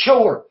could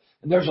mature.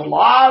 And there's a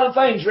lot of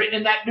things written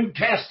in that New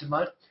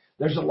Testament.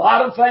 There's a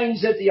lot of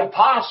things that the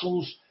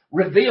apostles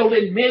revealed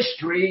in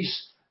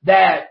mysteries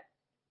that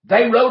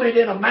they wrote it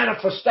in a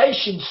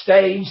manifestation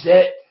stage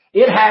that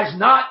it has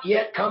not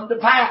yet come to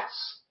pass.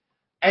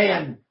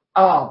 And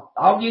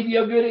I'll give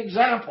you a good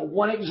example.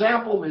 One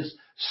example is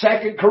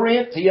 2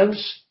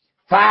 Corinthians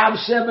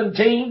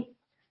 5:17.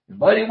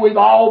 Buddy, we've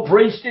all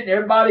preached it.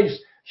 Everybody's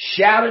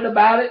shouted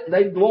about it.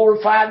 They've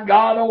glorified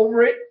God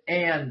over it.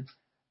 And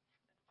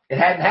it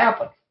hadn't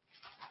happened.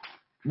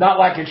 Not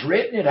like it's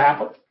written, it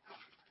happened.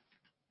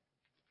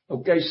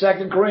 Okay,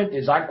 2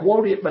 Corinthians. I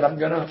quote it, but I'm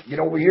going to get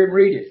over here and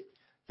read it.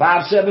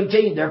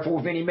 5:17.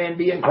 Therefore, if any man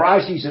be in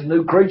Christ, he's a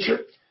new creature.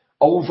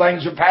 Old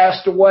things are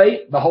passed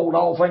away. Behold,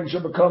 all things are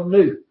become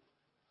new.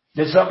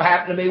 Did something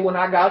happen to me when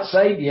I got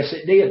saved? Yes,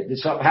 it did. Did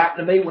something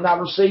happen to me when I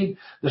received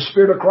the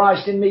Spirit of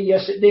Christ in me?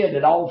 Yes, it did.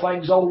 Did all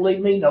things old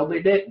leave me? No,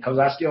 they didn't, because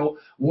I still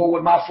war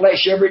with my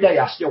flesh every day.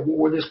 I still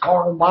war with this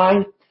carnal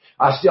mind.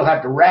 I still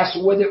have to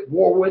wrestle with it,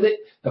 war with it.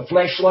 The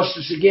flesh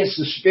lusts against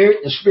the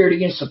Spirit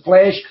against the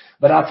flesh.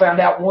 But I found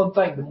out one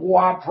thing. The more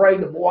I pray,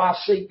 the more I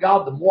seek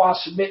God, the more I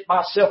submit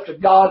myself to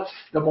God,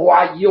 the more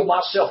I yield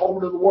myself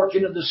over to the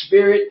working of the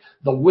Spirit,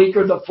 the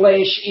weaker the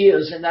flesh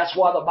is. And that's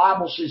why the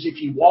Bible says,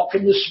 if you walk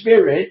in the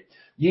Spirit,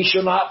 ye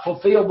shall not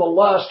fulfill the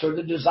lust or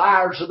the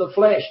desires of the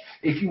flesh.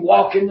 If you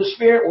walk in the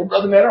Spirit, well,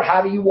 Brother Meadow,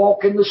 how do you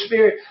walk in the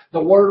Spirit?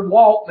 The word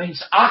walk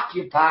means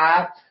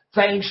occupy,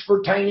 things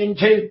pertaining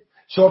to.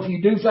 So if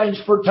you do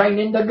things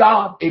pertaining to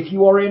God, if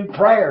you are in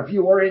prayer, if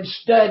you are in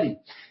study,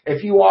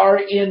 if you are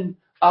in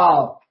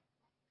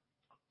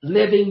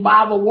living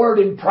by the Word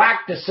and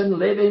practicing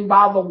living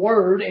by the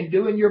Word and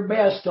doing your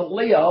best to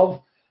live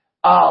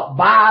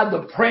by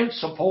the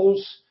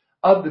principles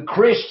of the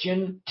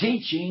Christian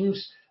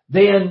teachings,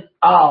 then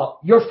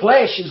your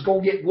flesh is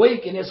going to get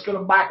weak and it's going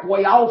to back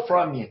way off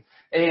from you.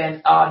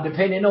 And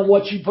depending on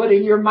what you put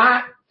in your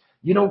mind,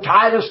 you know,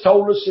 Titus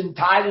told us in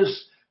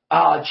Titus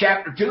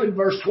chapter 2 and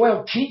verse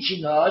 12,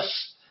 teaching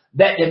us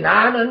that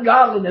denying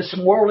ungodliness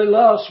and worldly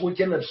lusts, we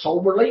can live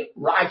soberly,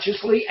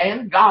 righteously,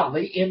 and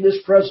godly in this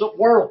present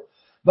world.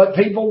 But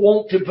people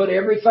want to put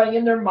everything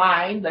in their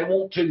mind. They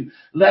want to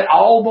let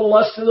all the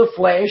lust of the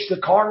flesh, the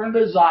carnal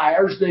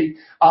desires, the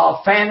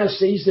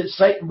fantasies that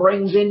Satan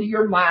brings into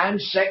your mind,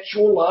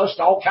 sexual lust,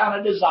 all kind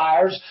of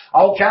desires,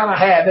 all kind of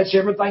habits,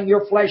 everything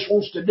your flesh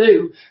wants to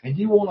do, and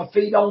you want to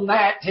feed on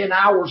that 10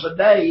 hours a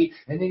day,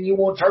 and then you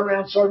want to turn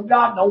around and serve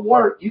God. No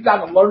work. You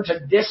got to learn to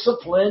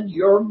discipline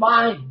your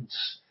minds.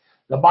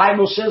 The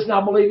Bible says, and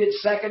I believe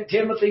it's 2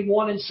 Timothy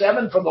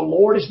 1:7, for the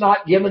Lord has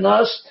not given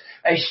us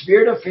a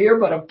spirit of fear,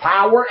 but of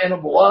power and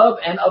of love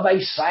and of a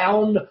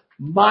sound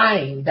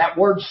mind. That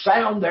word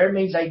sound there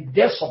means a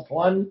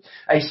discipline,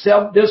 a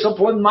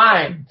self-disciplined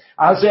mind.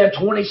 Isaiah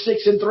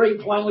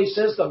 26:3 plainly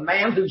says, the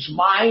man whose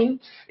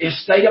mind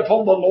is stayed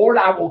upon the Lord,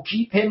 I will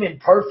keep him in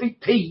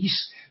perfect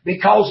peace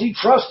because he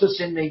trusteth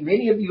in me.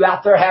 Many of you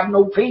out there have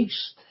no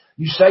peace.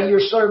 You say you're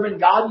serving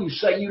God, you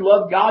say you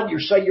love God, you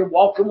say you're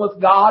walking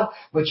with God,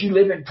 but you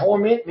live in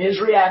torment,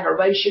 misery,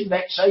 aggravation,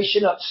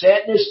 vexation,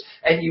 upsetness,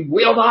 and you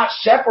will not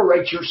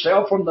separate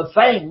yourself from the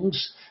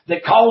things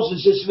that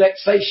causes this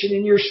vexation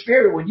in your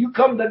spirit. When you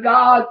come to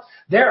God,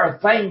 there are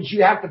things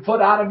you have to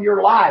put out of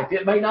your life.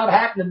 It may not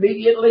happen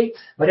immediately,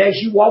 but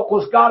as you walk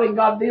with God and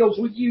God deals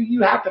with you,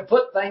 you have to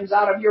put things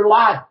out of your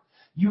life.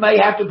 You may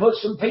have to put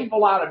some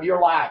people out of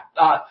your life.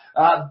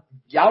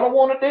 Y'all don't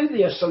want to do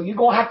this, so you're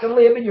going to have to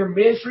live in your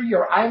misery,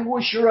 your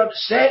anguish, your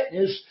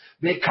upsetness,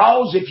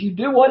 because if you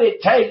do what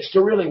it takes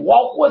to really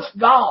walk with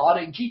God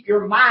and keep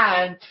your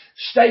mind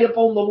stay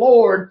upon the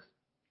Lord,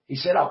 He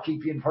said, I'll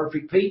keep you in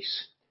perfect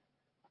peace.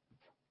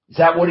 Is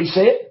that what He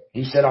said?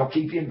 He said, I'll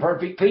keep you in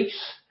perfect peace.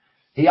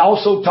 He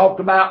also talked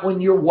about when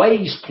your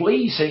ways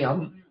please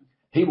Him,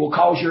 He will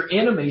cause your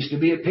enemies to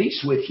be at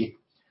peace with you.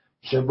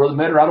 He said, Brother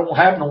Metter, I don't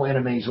have no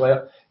enemies.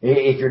 Well,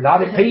 if you're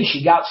not at peace,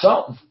 you got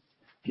something.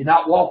 If you're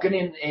not walking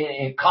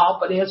in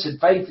confidence and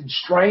faith and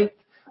strength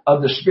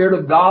of the Spirit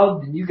of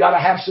God, then you got to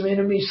have some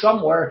enemies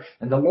somewhere.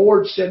 And the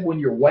Lord said, when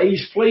your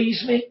ways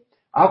please me,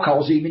 I'll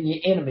cause even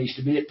your enemies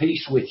to be at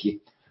peace with you.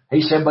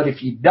 He said, but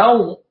if you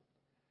don't,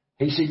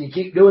 He said, you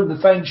keep doing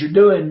the things you're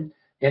doing.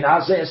 In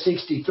Isaiah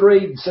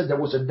 63, He said there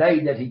was a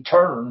day that He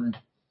turned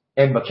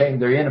and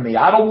became their enemy.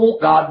 I don't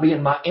want God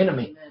being my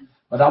enemy.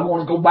 But I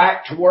want to go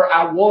back to where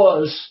I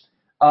was,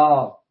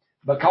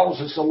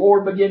 because as the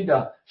Lord began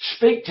to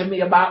speak to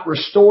me about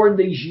restoring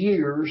these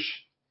years,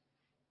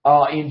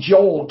 in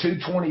Joel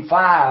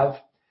 2:25,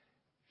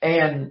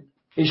 and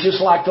it's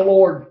just like the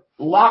Lord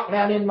locked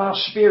down in my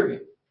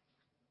spirit.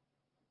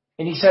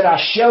 And He said, I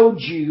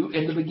showed you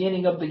in the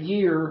beginning of the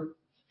year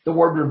the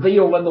word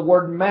reveal and the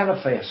word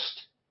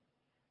manifest.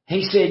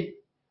 He said,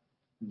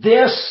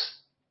 this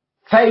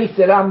faith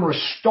that I'm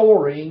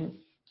restoring,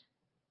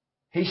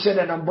 He said,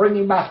 and I'm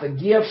bringing back the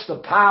gifts, the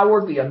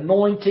power, the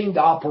anointing,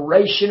 the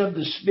operation of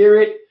the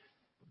Spirit.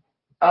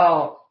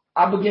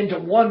 I begin to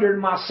wonder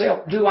to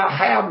myself, do I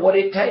have what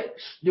it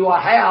takes? Do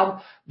I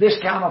have this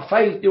kind of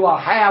faith? Do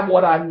I have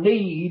what I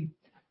need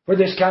for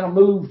this kind of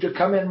move to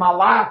come in my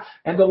life?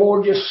 And the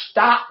Lord just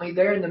stopped me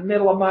there in the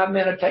middle of my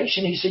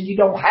meditation. He said, you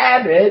don't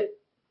have it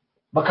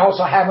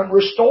because I haven't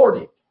restored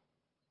it.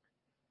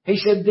 He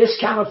said, this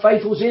kind of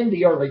faith was in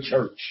the early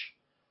church.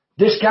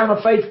 This kind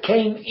of faith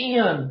came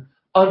in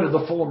under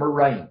the former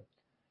reign.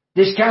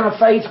 This kind of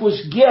faith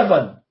was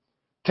given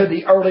to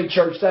the early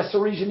church. That's the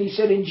reason He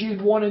said in Jude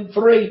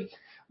 1:3,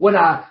 when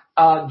I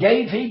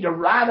gave heed to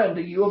write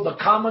unto you of the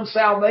common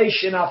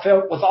salvation, I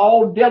felt with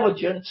all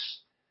diligence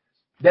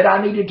that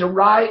I needed to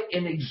write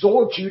and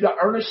exhort you to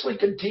earnestly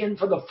contend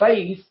for the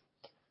faith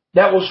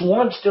that was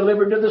once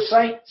delivered to the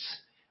saints.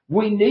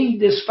 We need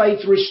this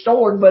faith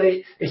restored, but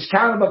it's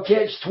kind of a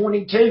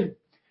catch-22.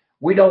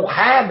 We don't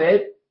have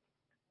it,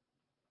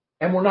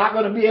 and we're not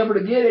going to be able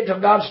to get it till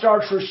God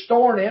starts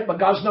restoring it, but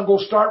God's not going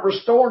to start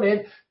restoring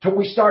it till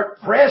we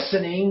start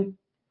pressing Him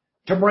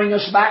to bring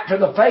us back to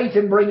the faith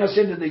and bring us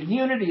into the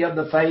unity of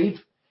the faith.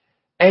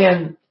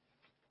 And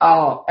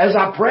as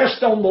I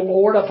pressed on the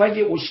Lord, I think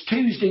it was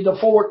Tuesday the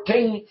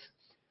 14th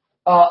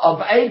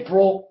of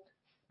April,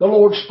 the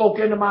Lord spoke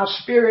into my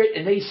spirit,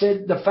 and He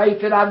said, the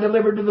faith that I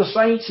delivered to the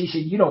saints, He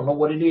said, you don't know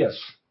what it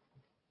is.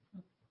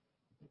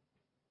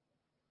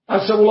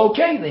 I said, well,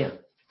 okay then.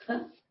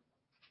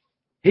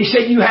 He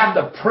said, you have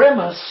the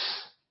premise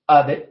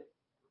of it.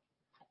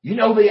 You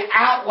know the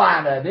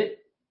outline of it.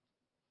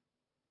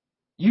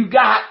 You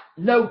got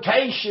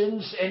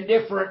notations and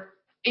different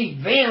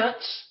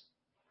events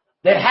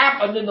that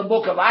happened in the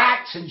book of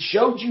Acts and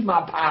showed you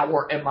my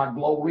power and my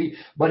glory.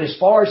 But as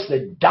far as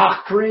the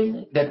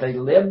doctrine that they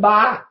live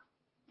by,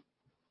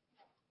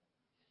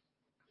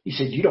 He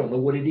said, you don't know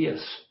what it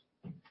is.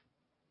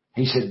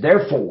 He said,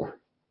 therefore,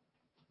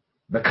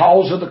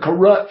 because of the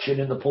corruption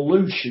and the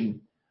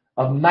pollution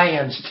of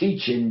man's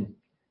teaching,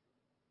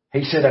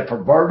 He said, a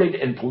perverted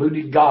and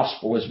polluted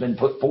gospel has been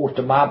put forth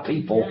to my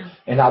people,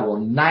 and I will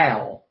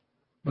now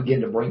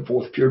begin to bring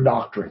forth pure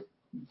doctrine.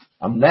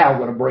 I'm now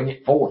going to bring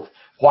it forth.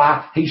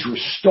 Why? He's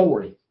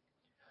restoring.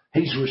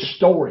 He's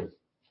restoring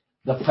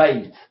the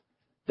faith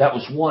that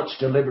was once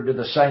delivered to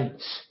the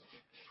saints.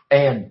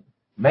 And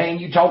man,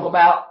 you talk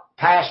about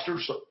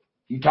pastors,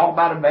 You talk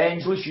about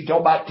evangelists, you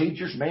talk about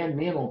teachers, man,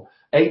 men will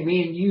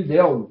amen you.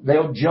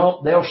 They'll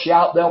jump, they'll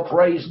shout, they'll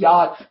praise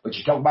God. But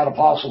you talk about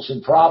apostles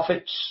and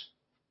prophets.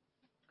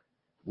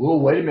 Whoa,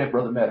 wait a minute,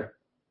 Brother Metter.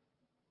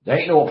 There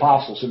ain't no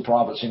apostles and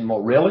prophets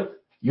anymore. Really?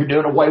 You're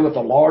doing away with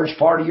a large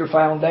part of your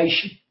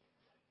foundation.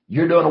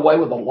 You're doing away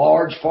with a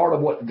large part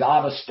of what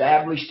God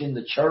established in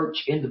the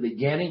church in the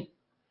beginning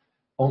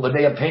on the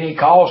day of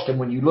Pentecost. And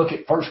when you look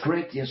at 1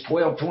 Corinthians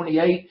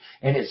 12:28,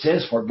 and it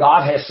says, for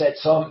God has set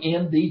some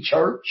in the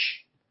church.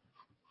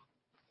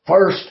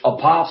 First,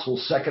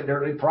 apostles,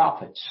 secondarily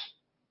prophets,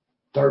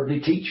 thirdly,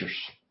 teachers.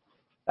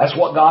 That's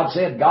what God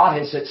said. God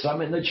has set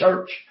some in the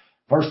church.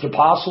 First,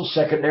 apostles,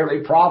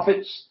 secondarily,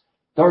 prophets,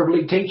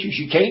 thirdly, teachers.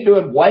 You can't do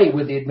away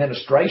with the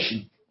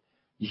administration.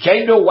 You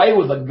can't do away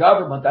with the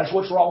government. That's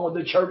what's wrong with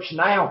the church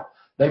now.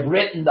 They've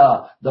written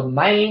the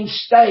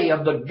mainstay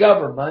of the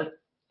government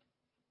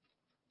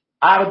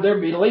out of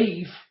their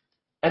belief,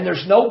 and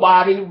there's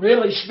nobody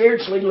really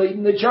spiritually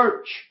leading the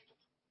church.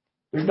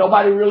 There's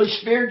nobody really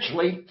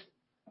spiritually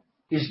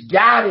is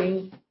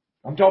guiding,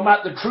 I'm talking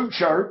about the true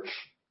church,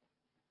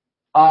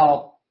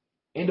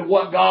 into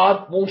what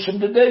God wants them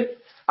to do.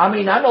 I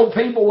mean, I know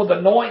people with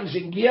anointings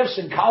and gifts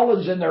and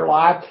callings in their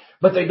life,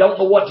 but they don't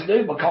know what to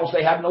do because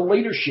they have no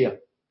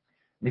leadership.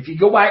 And if you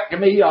go back to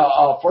me,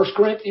 1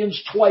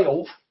 Corinthians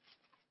 12,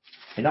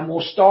 and I'm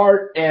going to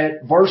start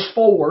at verse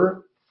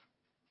 4,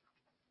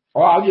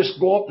 or I'll just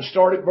go up and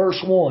start at verse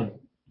 1.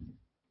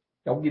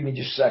 Y'all give me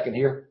just a second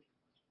here.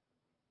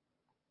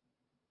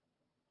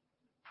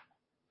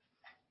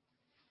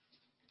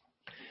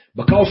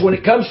 Because when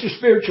it comes to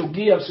spiritual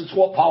gifts, it's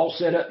what Paul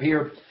said up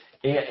here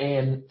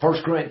in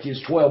 1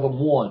 Corinthians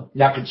 12:1.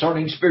 Now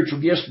concerning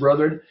spiritual gifts,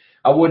 brethren,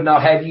 I would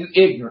not have you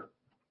ignorant.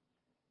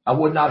 I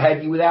would not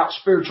have you without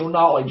spiritual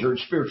knowledge or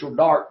spiritual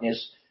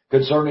darkness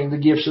concerning the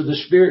gifts of the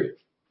Spirit.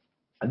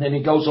 And then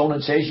he goes on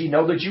and says, you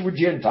know that you were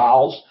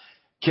Gentiles,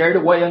 carried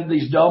away unto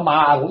these dumb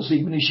idols,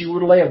 even as you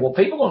were led. Well,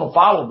 people are going to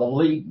follow the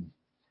lead.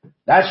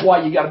 That's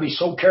why you got to be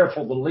so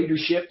careful the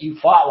leadership you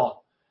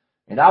follow.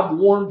 And I've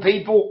warned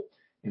people,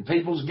 and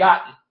people's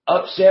gotten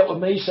upset with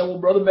me, said, well,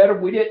 Brother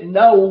Metter, we didn't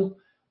know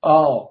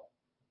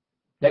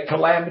that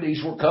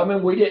calamities were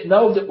coming. We didn't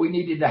know that we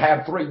needed to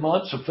have 3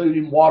 months of food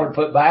and water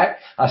put back.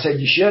 I said,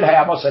 you should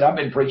have. I said, I've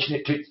been preaching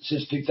it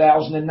since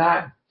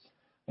 2009.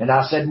 And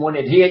I said, when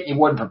it hit, you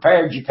wasn't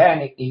prepared, you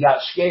panicked, you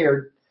got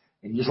scared.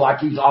 And just like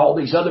all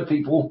these other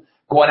people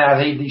going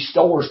out of these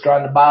stores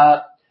trying to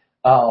buy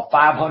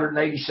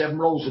 587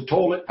 rolls of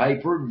toilet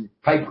paper and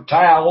paper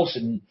towels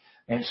and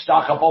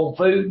stock up on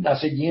food. And I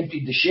said, you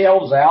emptied the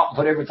shelves out and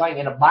put everything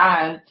in a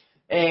bind,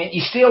 and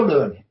you're still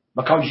doing it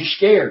because you're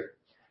scared.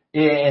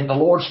 And the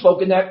Lord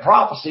spoke in that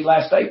prophecy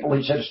last April.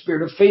 He said a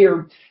spirit of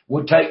fear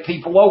would take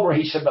people over.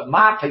 He said, but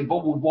my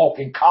people would walk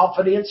in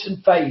confidence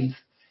and faith,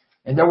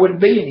 and there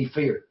wouldn't be any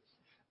fear.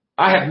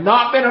 I have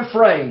not been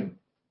afraid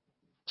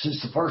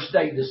since the first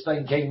day this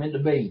thing came into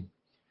being.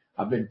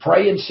 I've been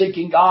praying,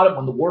 seeking God, and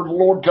when the word of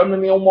the Lord came to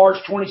me on March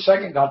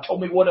 22nd, God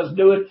told me what I was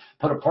doing,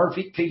 put a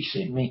perfect peace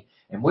in me.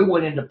 And we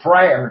went into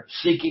prayer,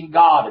 seeking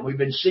God, and we've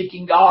been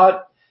seeking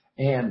God,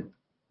 and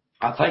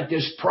I think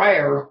this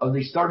prayer of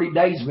these 30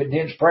 days of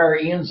intense prayer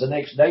ends the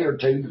next day or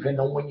two, depending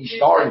on when you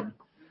started.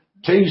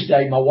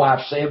 Tuesday, my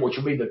wife said, which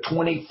will be the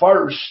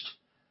 21st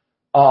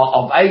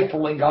of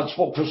April, and God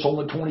spoke to us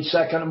on the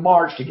 22nd of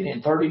March to get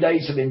in 30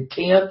 days of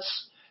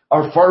intense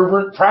or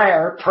fervent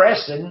prayer,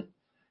 pressing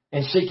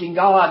and seeking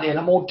God. And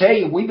I'm going to tell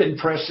you, we've been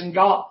pressing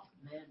God.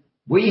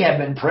 We have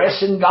been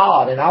pressing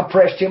God, and I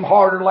pressed Him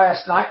harder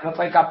last night, and I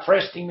think I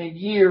pressed Him in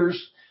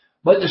years,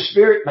 but the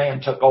Spirit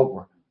man took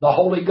over. The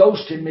Holy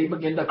Ghost in me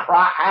began to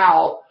cry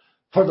out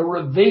for the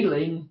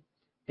revealing,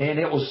 and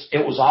it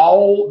was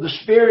all the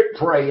Spirit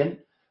praying,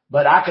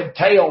 but I could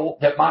tell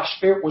that my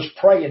spirit was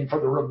praying for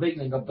the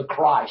revealing of the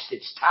Christ.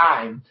 It's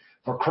time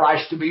for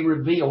Christ to be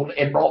revealed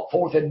and brought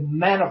forth and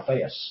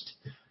manifest.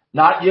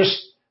 Not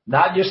just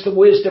the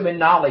wisdom and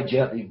knowledge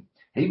of Him.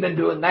 He's been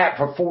doing that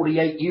for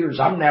 48 years.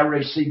 I'm now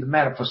ready to see the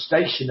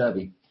manifestation of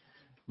Him.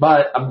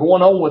 But I'm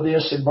going on with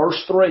this in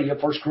verse 3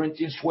 of 1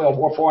 Corinthians 12.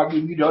 Wherefore I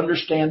give you to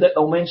understand that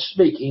no man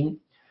speaking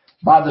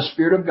by the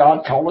Spirit of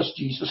God calleth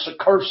Jesus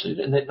accursed,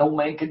 and that no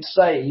man can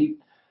say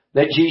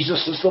that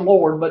Jesus is the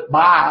Lord but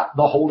by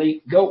the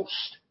Holy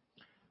Ghost.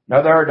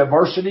 Now there are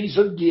diversities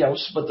of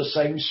gifts, but the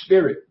same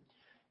Spirit.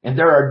 And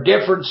there are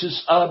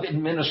differences of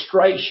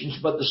administrations,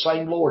 but the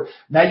same Lord.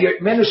 Now your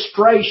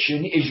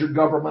administration is your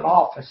government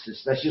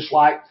offices. That's just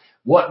like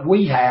what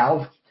we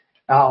have.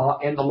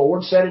 And the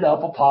Lord set it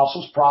up,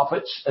 apostles,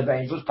 prophets,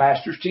 evangelists,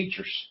 pastors,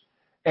 teachers.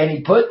 And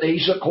He put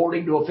these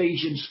according to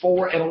Ephesians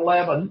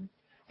 4:11.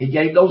 He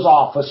gave those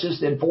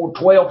offices. Then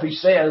 4:12 He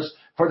says,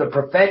 for the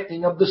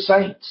perfecting of the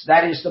saints.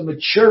 That is the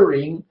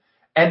maturing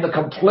and the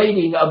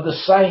completing of the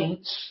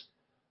saints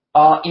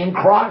in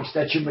Christ.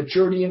 That's your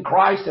maturity in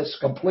Christ. That's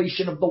the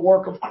completion of the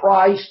work of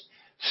Christ.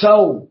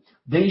 So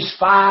these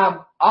 5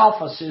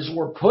 offices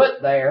were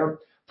put there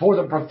for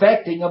the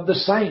perfecting of the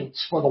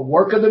saints, for the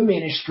work of the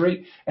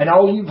ministry, and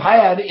all you've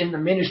had in the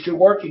ministry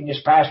working as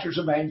pastors,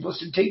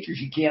 evangelists, and teachers.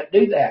 You can't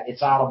do that.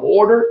 It's out of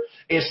order.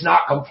 It's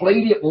not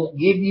complete. It won't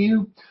give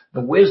you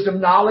the wisdom,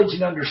 knowledge,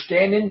 and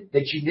understanding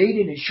that you need,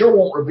 and it sure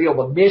won't reveal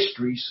the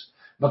mysteries,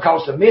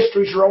 because the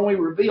mysteries are only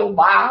revealed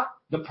by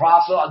the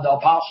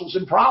apostles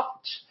and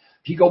prophets.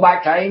 If you go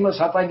back to Amos,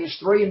 I think it's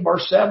 3 and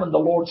verse 7, the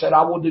Lord said,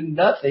 I will do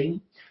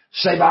nothing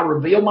save I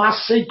reveal my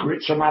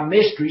secrets or my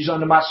mysteries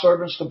unto my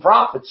servants, the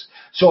prophets.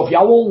 So if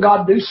y'all want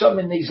God to do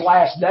something in these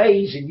last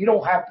days and you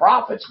don't have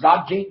prophets,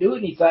 God can't do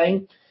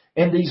anything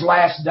in these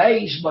last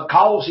days,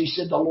 because He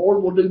said the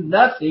Lord will do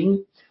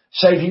nothing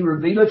save He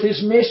revealeth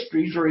His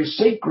mysteries or His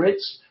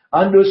secrets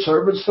unto His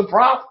servants, the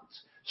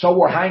prophets. So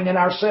we're hanging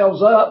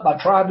ourselves up by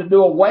trying to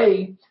do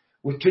away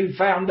with 2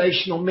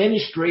 foundational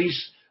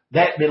ministries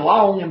that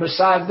belong. And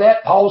besides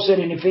that, Paul said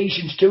in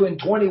Ephesians 2 and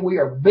 20, we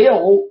are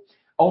built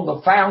on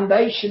the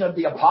foundation of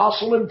the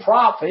apostle and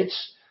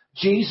prophets,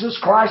 Jesus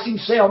Christ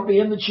Himself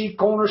being the chief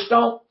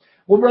cornerstone.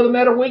 Well, Brother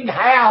Meadow, we can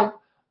have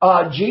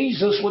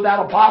Jesus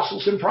without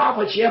apostles and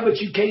prophets, yeah, but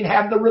you can't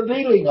have the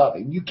revealing of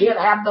Him. You can't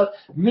have the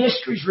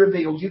mysteries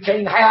revealed. You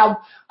can't have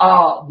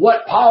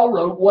what Paul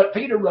wrote, what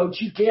Peter wrote.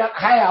 You can't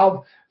have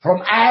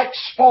from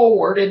Acts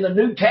forward in the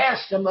New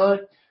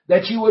Testament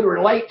that you would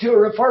relate to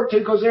or refer to,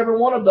 because every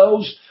one of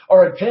those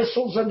are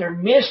epistles and they're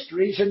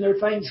mysteries and they're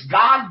things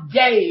God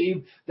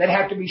gave that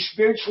have to be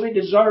spiritually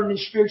discerned and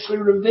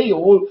spiritually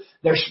revealed.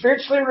 They're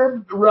spiritually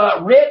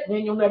written,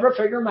 and you'll never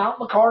figure them out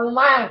in the carnal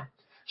mind.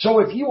 So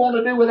if you want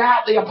to do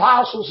without the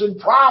apostles and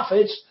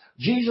prophets,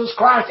 Jesus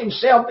Christ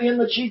Himself being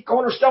the chief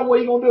cornerstone, what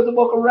are you going to do with the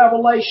book of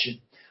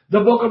Revelation? The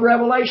book of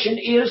Revelation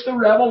is the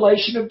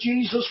revelation of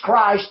Jesus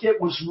Christ.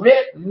 It was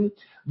written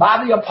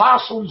by the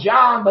Apostle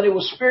John, but it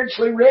was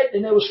spiritually written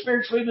and it was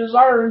spiritually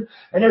discerned.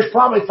 And there's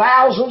probably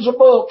thousands of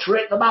books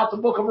written about the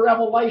book of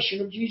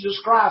Revelation of Jesus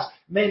Christ.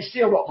 Men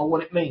still don't know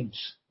what it means,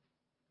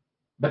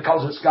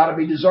 because it's got to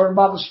be discerned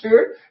by the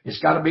Spirit. It's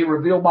got to be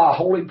revealed by a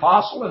holy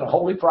apostle and a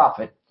holy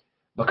prophet,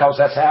 because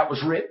that's how it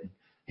was written.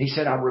 He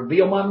said, I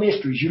reveal my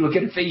mysteries. You look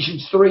at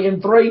Ephesians 3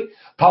 and 3.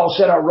 Paul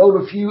said, I wrote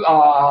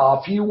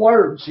a few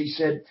words. He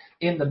said,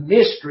 in the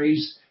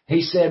mysteries,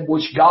 he said,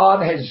 which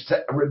God has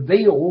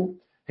revealed.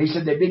 He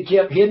said they've been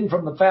kept hidden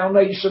from the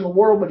foundation of the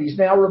world, but He's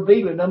now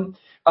revealing them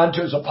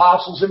unto His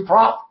apostles and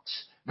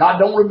prophets. God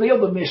don't reveal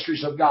the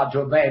mysteries of God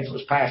to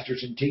evangelists,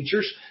 pastors, and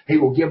teachers. He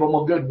will give them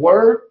a good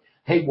word.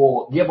 He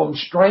will give them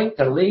strength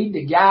to lead,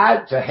 to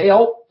guide, to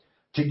help,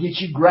 to get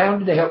you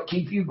grounded, to help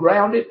keep you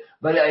grounded.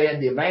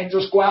 And the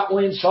evangelists go out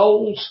and win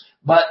souls.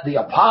 But the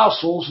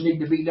apostles need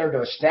to be there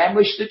to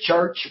establish the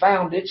church,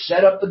 found it,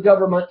 set up the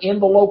government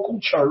in the local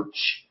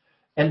church.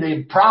 And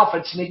the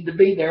prophets need to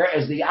be there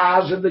as the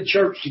eyes of the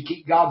church to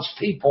keep God's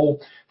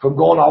people from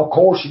going off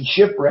course and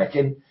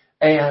shipwrecking.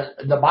 And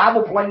the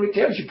Bible plainly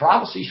tells you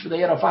prophecies for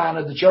the edifying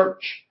of the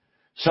church.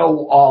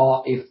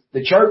 So if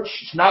the church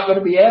is not going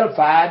to be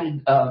edified,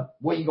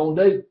 what are you going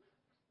to do?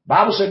 The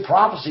Bible said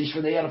prophecies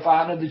for the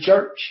edifying of the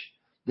church.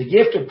 The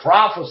gift of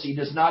prophecy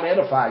does not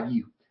edify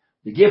you.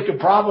 The gift of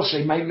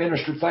prophecy may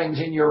minister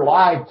things in your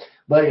life,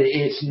 but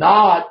it's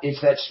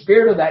that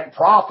spirit of that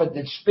prophet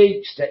that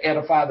speaks to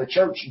edify the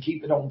church and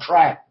keep it on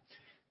track.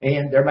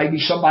 And there may be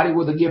somebody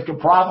with a gift of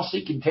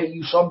prophecy can tell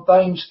you some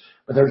things,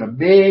 but there's a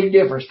big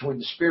difference between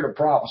the spirit of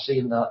prophecy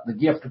and the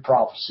gift of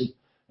prophecy.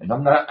 And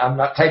I'm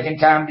not taking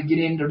time to get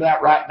into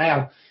that right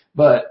now.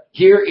 But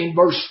here in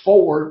verse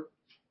 4,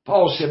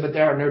 Paul said, but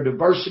there are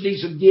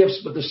diversities of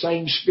gifts, but the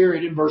same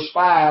Spirit. In verse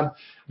 5,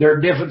 there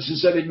are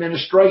differences of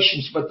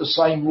administrations, but the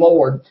same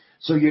Lord.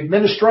 So your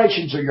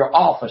administrations are your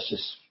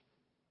offices.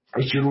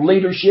 It's your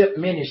leadership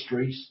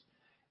ministries.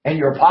 And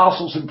your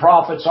apostles and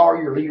prophets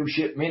are your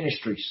leadership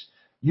ministries.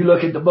 You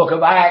look at the book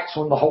of Acts,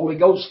 when the Holy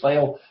Ghost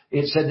fell,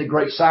 it said the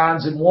great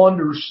signs and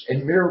wonders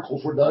and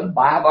miracles were done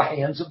by the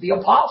hands of the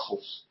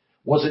apostles.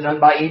 It wasn't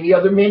done by any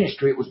other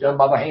ministry. It was done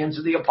by the hands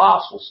of the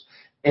apostles.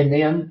 And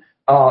then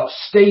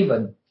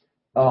Stephen,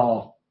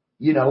 God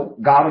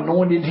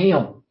anointed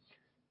him.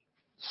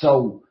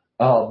 So,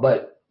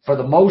 but for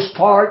the most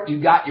part,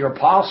 you got your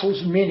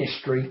apostles'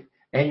 ministry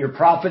and your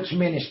prophets'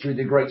 ministry,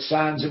 the great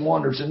signs and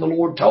wonders. And the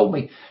Lord told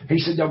me, He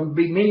said, there will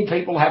be many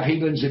people have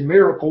healings and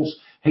miracles.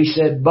 He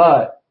said,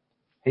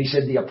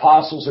 the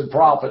apostles and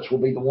prophets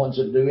will be the ones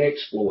that do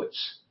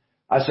exploits.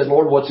 I said,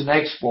 Lord, what's an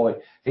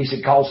exploit? He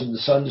said, causing the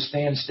sun to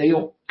stand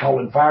still,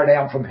 calling fire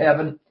down from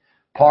heaven,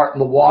 parting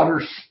the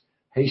waters.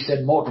 He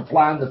said,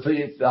 multiplying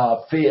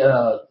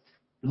the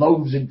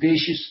loaves and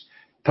fishes,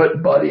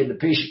 putting money in the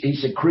fish. He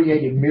said,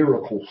 creating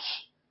miracles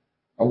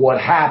are what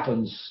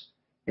happens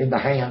in the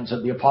hands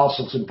of the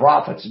apostles and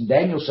prophets. And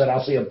Daniel said,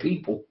 I see a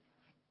people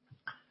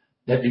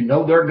that do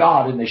know their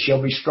God, and they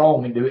shall be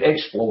strong and do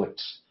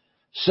exploits.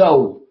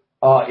 So,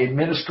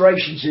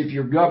 administrations of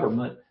your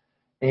government,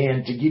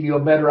 and to give you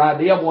a better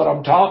idea of what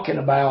I'm talking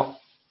about,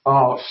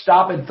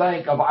 stop and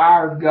think of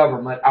our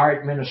government, our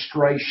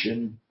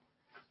administration,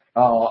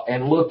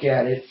 and look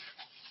at it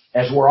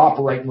as we're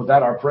operating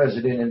without our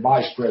president and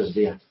vice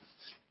president.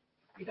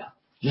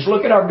 Just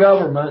look at our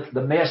government,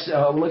 the mess,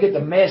 look at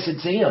the mess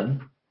it's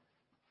in.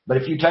 But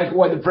if you take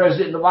away the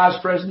president and the vice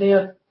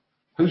president,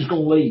 who's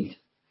going to lead?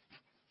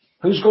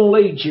 Who's going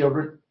to lead,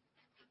 children?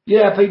 You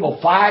have people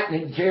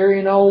fighting and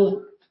carrying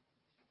on.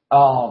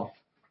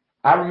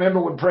 I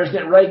remember when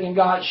President Reagan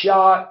got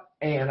shot,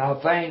 and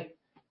I think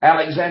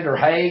Alexander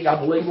Haig, I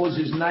believe was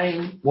his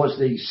name, was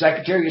the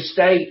Secretary of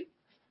State.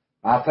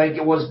 I think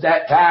it was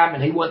that time,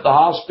 and he went to the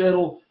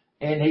hospital,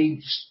 and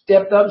he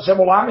stepped up and said,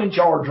 well, I'm in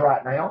charge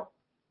right now.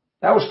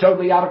 That was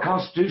totally out of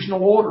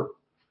constitutional order.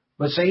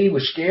 But see, he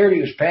was scared,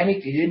 he was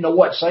panicked, he didn't know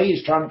what to say, he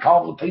was trying to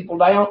calm the people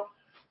down.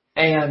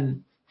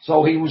 And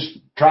so he was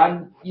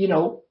trying,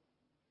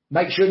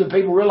 make sure that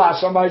people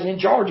realize somebody's in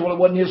charge. Well, it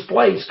wasn't his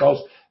place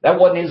because that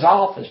wasn't his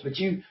office. But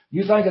you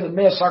think of the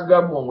mess our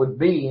government would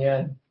be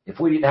in if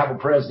we didn't have a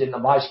president and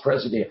a vice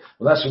president.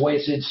 Well, that's the way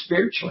it's in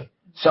spiritually.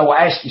 So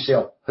ask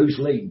yourself, who's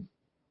leading?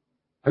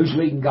 Who's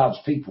leading God's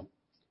people?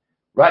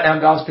 Right now,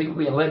 God's people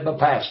being led by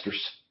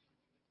pastors.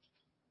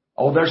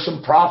 Oh, there's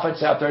some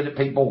prophets out there that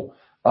people,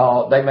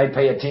 they may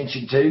pay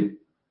attention to,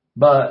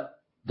 but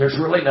there's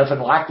really nothing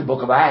like the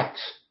book of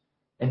Acts.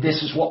 And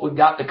this is what we've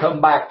got to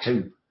come back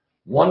to.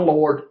 One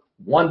Lord,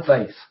 one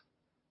faith,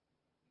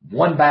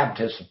 one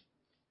baptism,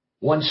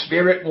 one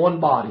Spirit, one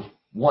body,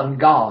 one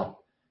God,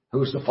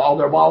 who is the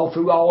Father of all,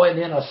 through all, and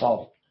in us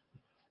all.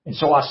 And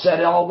so I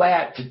said all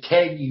that to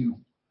tell you,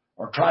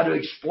 or try to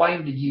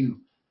explain to you,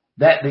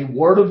 that the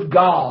Word of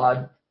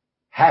God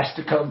has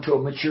to come to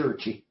a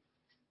maturity.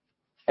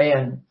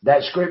 And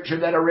that scripture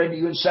that I read to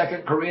you in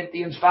 2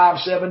 Corinthians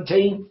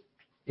 5:17,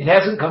 it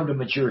hasn't come to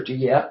maturity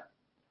yet.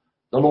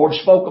 The Lord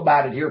spoke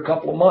about it here a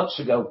couple of months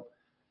ago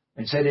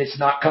and said it's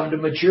not come to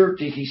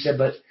maturity. He said,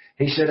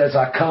 as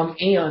I come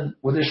in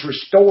with this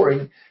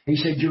restoring, he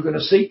said, you're going to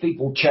see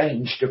people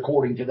changed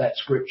according to that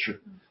scripture.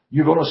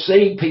 You're going to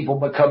see people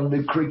become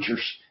new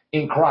creatures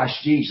in Christ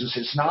Jesus.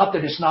 It's not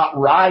that it's not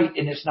right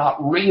and it's not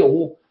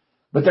real,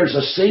 but there's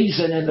a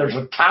season and there's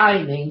a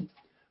timing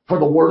for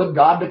the Word of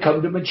God to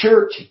come to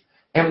maturity.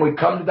 And we've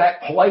come to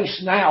that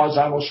place now. As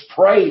I was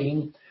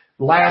praying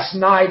last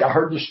night, I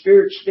heard the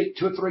Spirit speak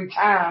 2 or 3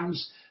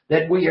 times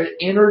that we are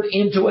entered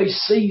into a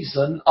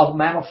season of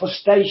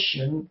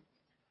manifestation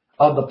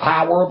of the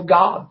power of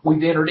God.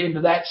 We've entered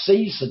into that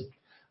season.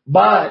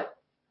 But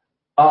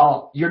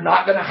you're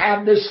not going to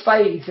have this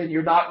faith, and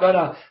you're not going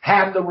to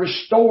have the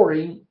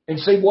restoring and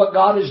see what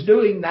God is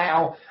doing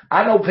now.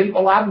 I know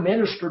people I've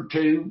ministered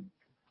to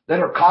that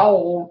are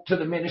called to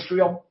the ministry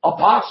of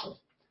apostle.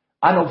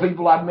 I know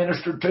people I've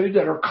ministered to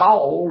that are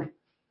called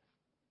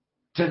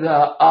to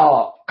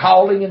the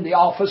calling in the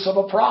office of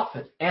a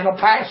prophet and a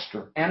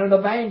pastor and an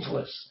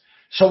evangelist.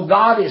 So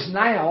God is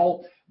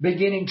now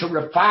beginning to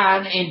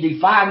refine and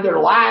define their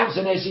lives.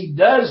 And as He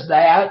does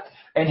that,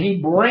 and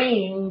He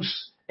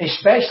brings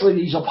especially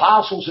these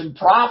apostles and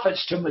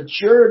prophets to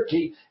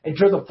maturity and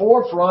to the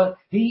forefront,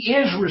 He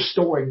is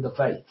restoring the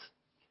faith.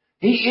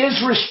 He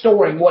is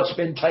restoring what's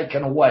been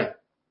taken away.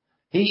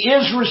 He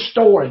is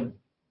restoring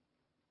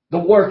the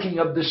working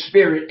of the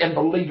Spirit and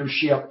the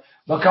leadership,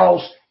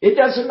 because it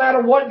doesn't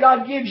matter what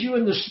God gives you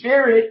in the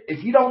Spirit.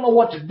 If you don't know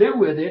what to do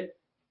with it,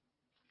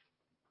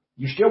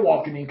 you're still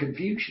walking in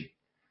confusion.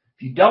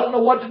 If you don't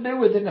know what to do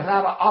with it and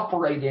how to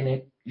operate in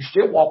it, you're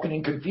still walking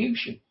in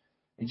confusion.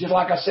 And just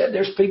like I said,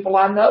 there's people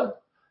I know,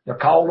 they're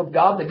called of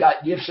God, they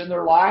got gifts in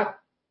their life,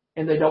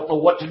 and they don't know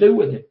what to do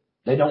with it.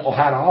 They don't know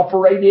how to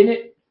operate in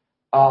it.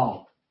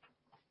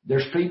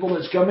 There's people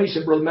that's come and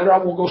said, Brother Miller, I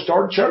want to go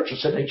start a church. I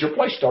said, ain't your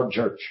place to start a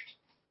church.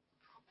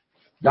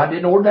 God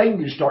didn't ordain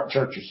you to start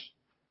churches.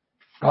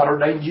 God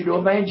ordained you to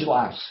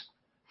evangelize.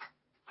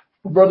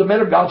 Well, Brother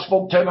Miller, God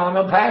spoke to me, I'm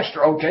a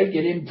pastor. Okay,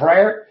 get in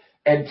prayer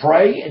and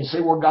pray and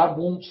see where God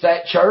wants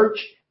that church,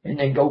 and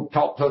then go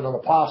talk to an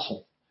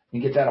apostle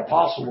and get that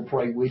apostle to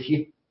pray with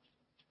you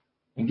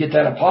and get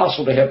that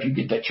apostle to help you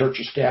get that church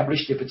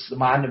established if it's the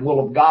mind and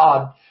will of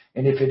God.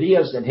 And if it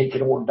is, then He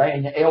can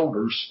ordain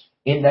elders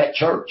in that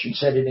church and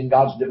set it in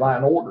God's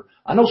divine order.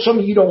 I know some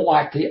of you don't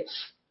like this,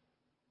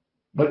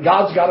 but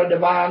God's got a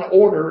divine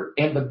order,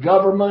 and the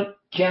government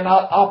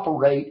cannot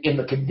operate in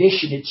the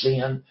condition it's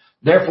in.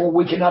 Therefore,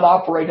 we cannot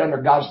operate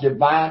under God's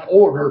divine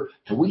order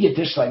till we get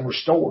this thing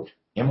restored.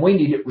 And we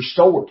need it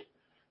restored.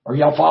 Are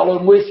y'all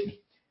following with me?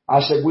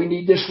 I said, we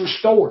need this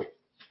restored.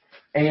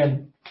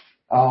 And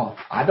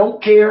I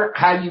don't care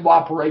how you've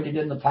operated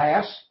in the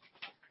past.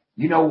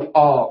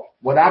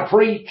 When I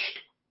preached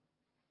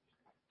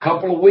a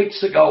couple of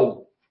weeks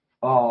ago,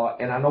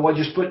 and I know I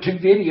just put 2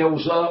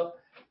 videos up,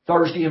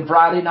 Thursday and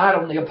Friday night,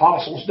 on the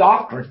Apostles'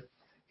 Doctrine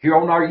here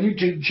on our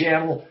YouTube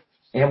channel.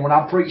 And when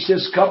I preached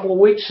this a couple of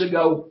weeks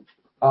ago,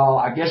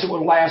 I guess it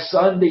was last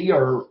Sunday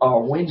or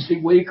Wednesday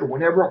week or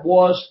whenever it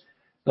was,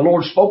 the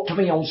Lord spoke to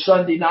me on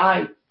Sunday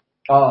night,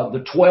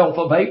 the 12th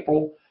of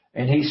April,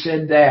 and He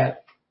said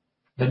that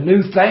the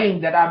new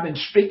thing that I've been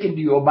speaking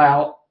to you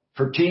about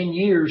for 10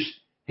 years,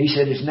 He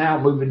said, is now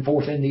moving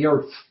forth in the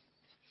earth.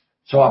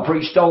 So I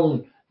preached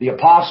on the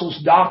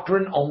Apostles'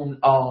 Doctrine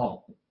on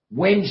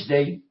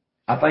Wednesday.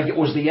 I think it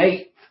was the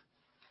 8th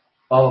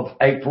of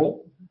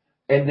April.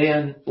 And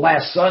then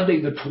last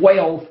Sunday, the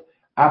 12th,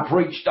 I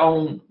preached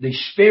on the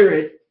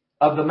Spirit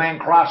of the man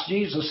Christ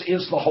Jesus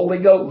is the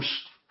Holy Ghost.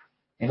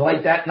 And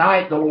late that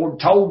night, the Lord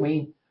told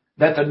me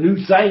that the new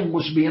thing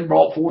was being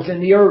brought forth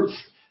in the earth.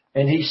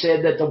 And He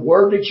said that the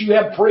word that you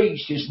have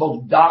preached is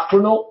both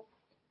doctrinal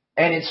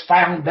and it's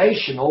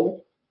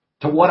foundational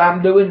to what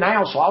I'm doing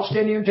now. So I'll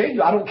stand here and tell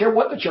you, I don't care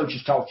what the church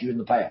has taught you in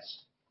the past.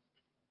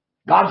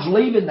 God's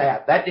leaving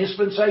that. That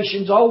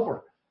dispensation's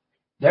over.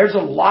 There's a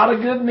lot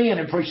of good men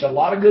and preach a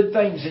lot of good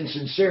things in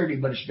sincerity,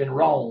 but it's been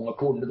wrong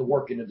according to the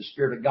working of the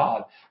Spirit of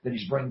God that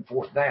He's bringing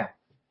forth now.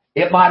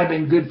 It might have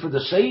been good for the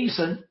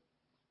season,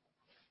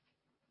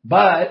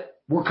 but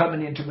we're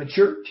coming into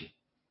maturity.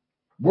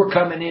 We're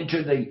coming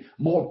into the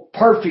more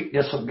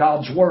perfectness of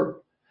God's Word.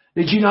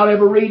 Did you not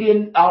ever read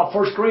in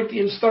 1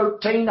 Corinthians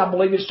 13, I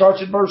believe it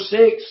starts in verse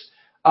 6,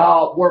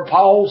 where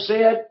Paul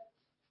said,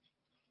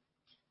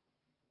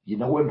 you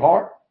know in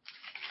part?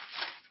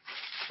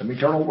 Let me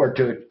turn over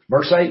to it.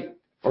 Verse 8,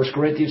 1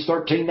 Corinthians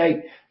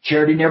 13:8.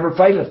 Charity never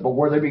faileth, but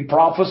where there be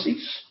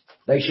prophecies,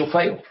 they shall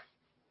fail.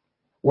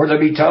 Where there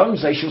be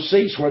tongues, they shall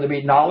cease. Where there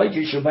be knowledge,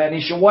 it shall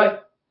vanish away.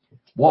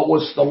 What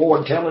was the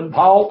Lord telling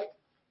Paul?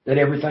 That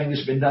everything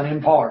that's been done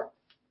in part,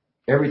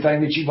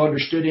 everything that you've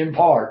understood in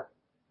part,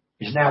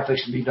 is now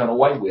fixed to be done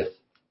away with.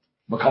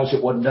 Because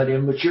it wasn't done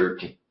in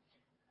maturity.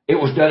 It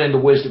was done in the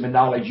wisdom and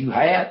knowledge you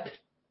had.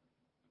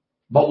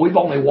 But we've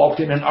only walked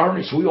in an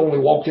earnest. We only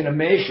walked in a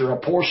measure, a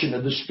portion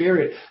of the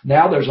Spirit.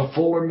 Now there's a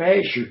fuller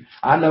measure.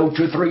 I know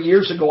 2 or 3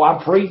 years ago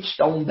I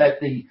preached on that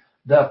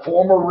the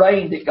former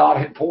rain that God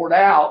had poured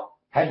out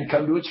had to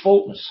come to its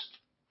fullness.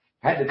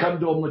 Had to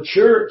come to a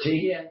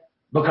maturity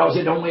because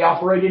it only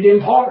operated in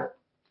part.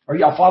 Are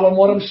y'all following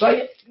what I'm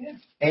saying? Yeah.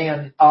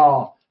 And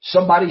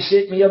somebody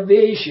sent me a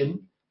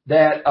vision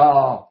that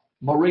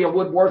Maria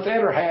Woodworth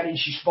Etter had, and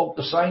she spoke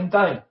the same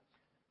thing.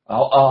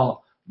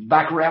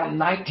 Back around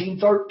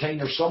 1913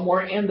 or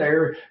somewhere in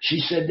there, she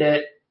said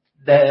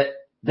that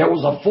there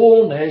was a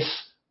fullness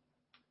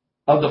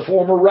of the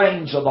former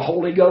rains of the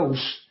Holy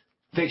Ghost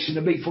fixing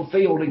to be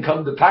fulfilled and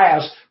come to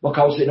pass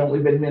because it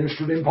only been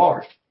ministered in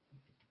part.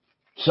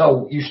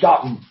 So you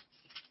stop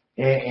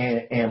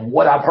and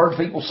what I've heard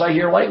people say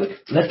here lately,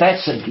 let that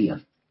sink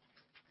in.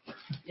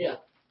 Yeah.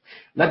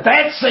 Let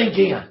that sink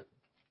in.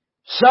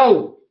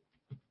 So,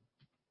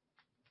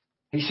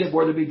 he said,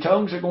 where there be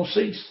tongues, they're going to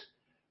cease.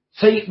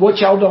 See, what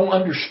y'all don't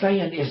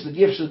understand is the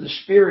gifts of the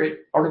Spirit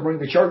are to bring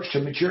the church to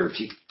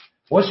maturity.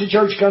 Once the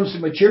church comes to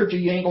maturity,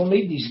 you ain't going to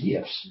need these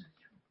gifts.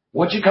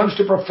 Once it comes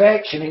to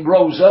perfection and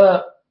grows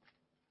up,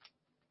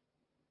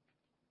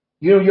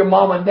 you know, your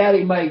mom and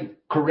daddy may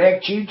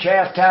correct you,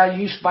 chastise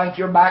you, spank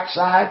your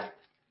backside,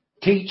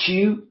 teach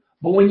you.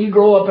 But when you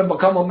grow up and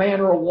become a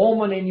man or a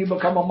woman and you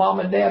become a mom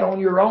and dad on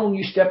your own,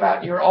 you step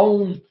out in your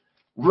own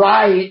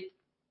right,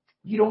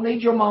 you don't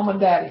need your mom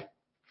and daddy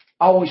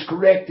always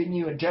correcting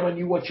you and telling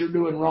you what you're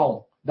doing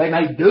wrong. They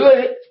may do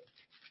it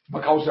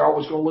because they're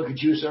always going to look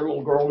at you as their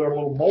little girl, their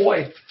little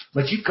boy,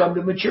 but you come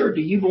to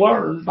maturity. You've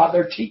learned by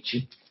their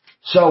teaching.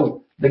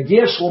 So the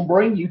gifts will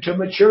bring you to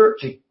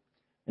maturity.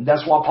 And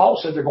that's why Paul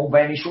said they're going to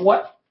vanish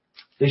away.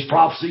 These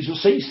prophecies will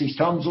cease. These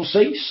tongues will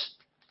cease.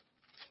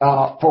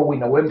 For we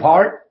know in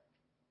part.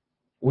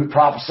 We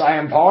prophesy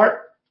in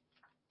part.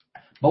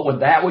 But when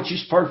that which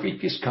is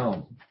perfect is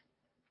come,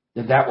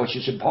 then that which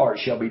is in part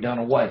shall be done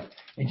away.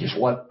 And just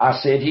what I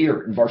said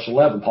here in verse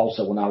 11, Paul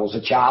said, when I was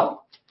a child,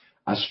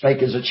 I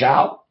spake as a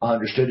child, I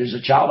understood as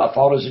a child, I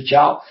thought as a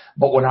child,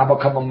 but when I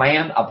become a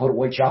man, I put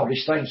away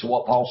childish things. So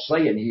what Paul's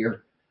saying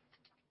here,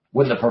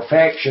 when the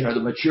perfection or the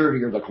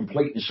maturity or the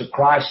completeness of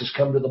Christ has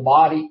come to the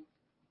body,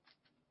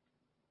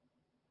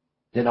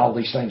 then all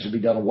these things will be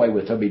done away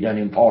with. They'll be done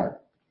in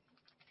part.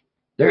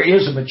 There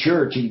is a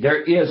maturity,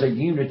 there is a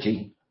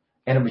unity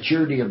and a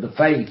maturity of the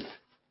faith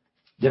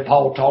that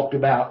Paul talked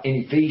about in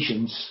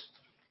Ephesians.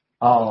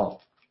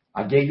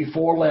 I gave you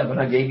 4:11.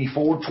 I gave you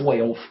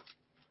 4:12.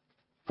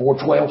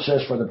 4:12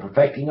 says, for the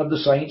perfecting of the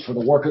saints, for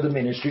the work of the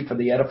ministry, for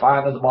the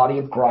edifying of the body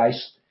of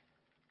Christ.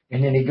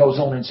 And then he goes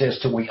on and says,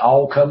 till we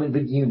all come in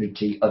the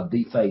unity of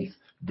the faith,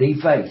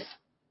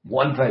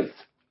 one faith,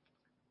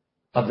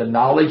 of the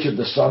knowledge of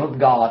the Son of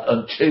God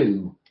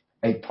unto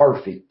a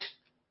perfect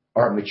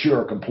or a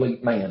mature,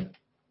 complete man,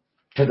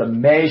 to the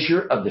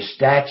measure of the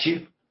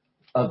stature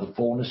of the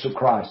fullness of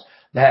Christ.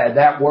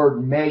 That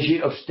word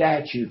measure of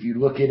stature, if you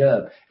look it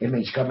up, it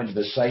means coming to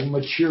the same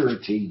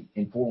maturity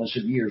in fullness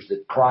of years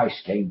that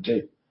Christ came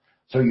to.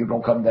 So you're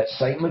going to come to that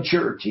same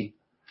maturity.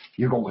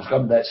 You're going to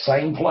come to that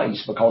same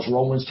place because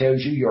Romans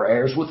tells you you're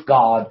heirs with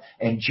God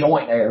and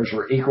joint heirs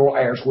or equal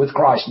heirs with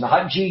Christ,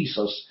 not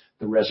Jesus,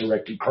 the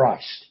resurrected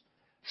Christ.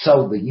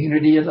 So the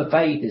unity of the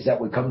faith is that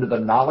we come to the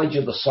knowledge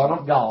of the Son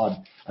of God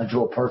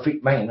unto a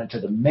perfect man, unto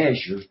the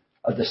measure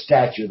of the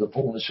stature of the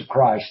fullness of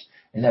Christ.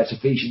 And that's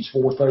Ephesians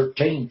 4:13.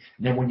 And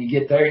then when you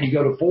get there and you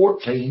go to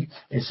 14,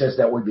 it says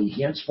that we be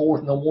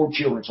henceforth no more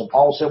children. So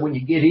Paul said when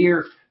you get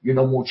here, you're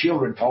no more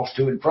children, tossed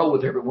to and fro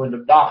with every wind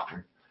of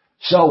doctrine.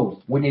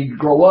 So we need to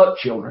grow up,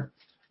 children.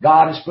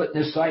 God is putting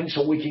this thing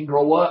so we can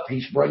grow up.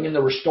 He's bringing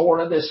the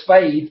restoring of this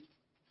faith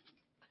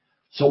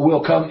So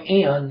we'll come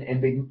in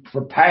and be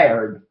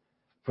prepared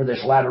for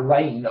this latter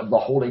rain of the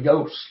Holy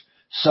Ghost.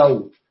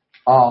 So,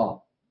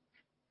 Paul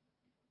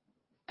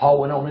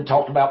went on and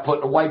talked about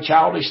putting away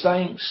childish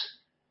things.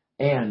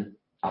 And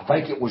I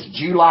think it was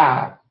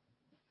July,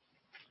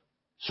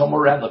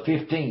 somewhere around the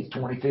 15th,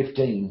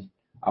 2015,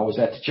 I was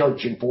at the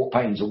church in Fort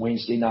Paynes a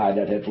Wednesday night.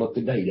 I'd have to look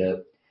the date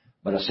up.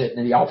 But I was sitting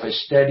in the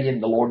office studying.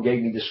 The Lord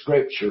gave me the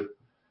scripture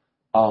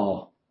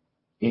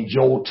in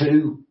Joel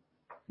 2,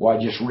 where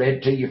I just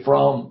read to you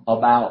from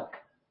about,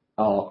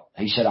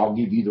 he said, I'll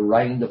give you the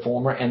rain, the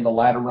former and the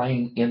latter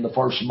rain in the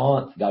first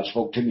month. God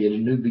spoke to me at a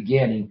new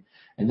beginning.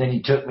 And then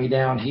he took me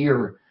down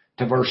here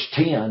to verse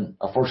 10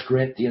 of 1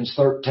 Corinthians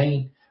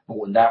 13. But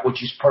when that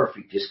which is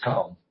perfect is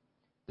come,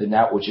 then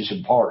that which is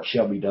in part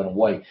shall be done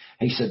away.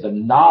 He said, the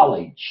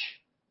knowledge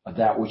of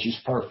that which is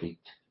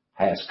perfect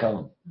has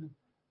come.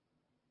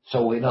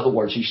 So in other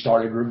words, he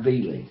started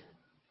revealing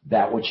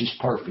that which is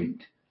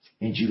perfect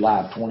in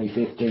July of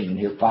 2015. And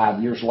here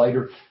 5 years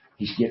later,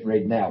 he's getting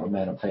ready now to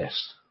manifest.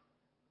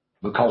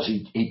 Because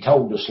he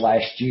told us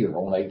last year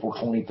on April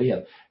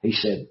 25th, he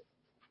said,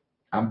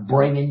 I'm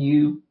bringing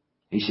you,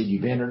 he said,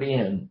 you've entered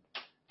in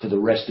to the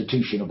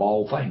restitution of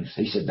all things.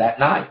 He said, that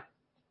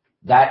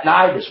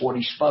night is what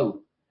he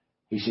spoke.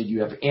 He said,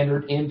 you have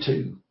entered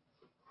into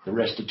the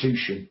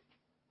restitution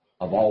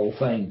of all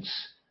things.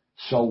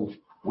 So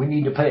we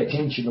need to pay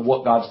attention to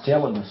what God's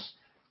telling us.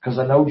 Because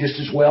I know just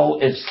as well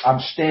as I'm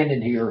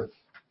standing here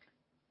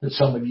that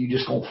some of you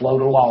just going to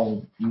float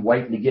along. You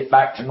waiting to get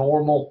back to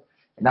normal.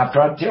 And I've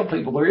tried to tell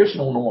people there is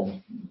no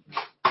normal.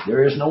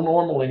 There is no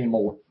normal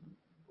anymore.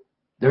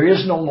 There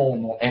is no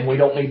normal. And we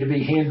don't need to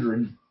be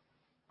hindering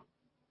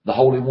the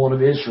Holy One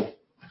of Israel.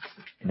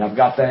 And I've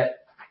got that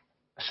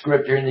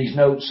scripture in these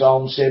notes,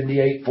 Psalm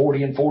 78,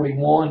 40 and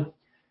 41.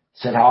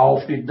 Said, how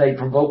often did they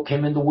provoke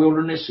him in the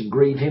wilderness and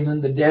grieve him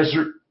in the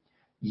desert?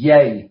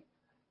 Yea,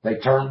 they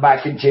turned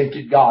back and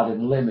tempted God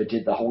and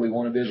limited the Holy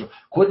One of Israel.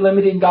 Quit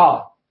limiting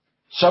God.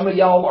 Some of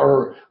y'all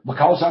are,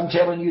 because I'm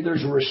telling you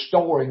there's a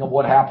restoring of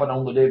what happened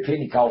on the day of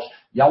Pentecost,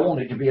 y'all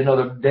want it to be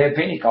another day of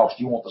Pentecost.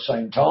 You want the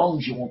same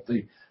tongues. You want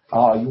you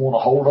want to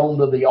hold on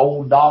to the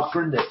old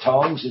doctrine that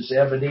tongues is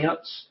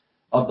evidence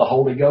of the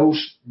Holy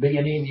Ghost being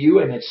in you,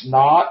 and it's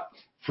not.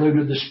 Fruit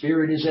of the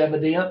Spirit is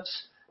evidence.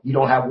 You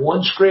don't have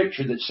one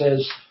scripture that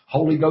says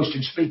Holy Ghost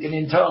and speaking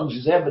in tongues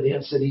is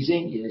evidence that he's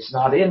in you. It's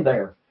not in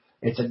there.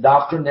 It's a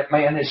doctrine that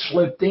man has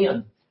slipped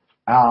in.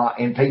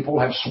 And people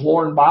have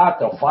sworn by it.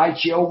 They'll fight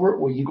you over it.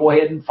 Well, you go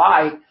ahead and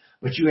fight,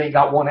 but you ain't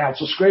got 1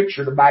 ounce of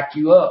scripture to back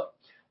you up.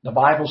 The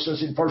Bible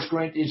says in 1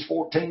 Corinthians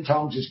 14,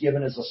 tongues is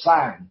given as a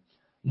sign,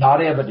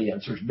 not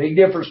evidence. There's a big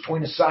difference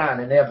between a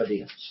sign and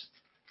evidence.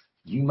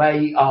 You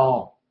may,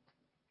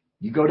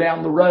 you go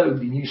down the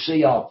road and you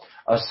see a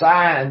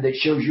sign that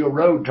shows you a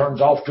road turns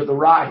off to the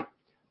right.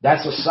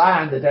 That's a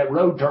sign that that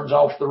road turns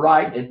off to the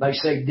right. It may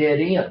say dead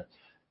end.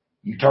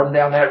 You turn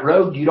down that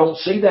road, you don't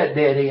see that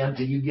dead end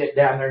till you get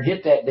down there and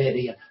hit that dead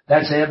end.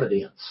 That's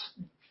evidence.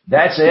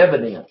 That's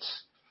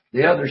evidence.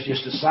 The other's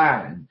just a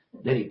sign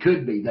that it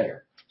could be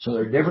there. So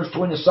there's a difference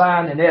between a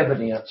sign and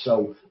evidence.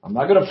 So I'm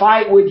not going to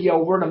fight with you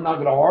over it. I'm not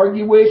going to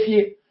argue with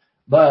you.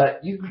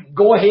 But you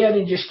go ahead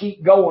and just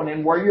keep going.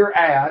 And where you're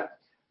at,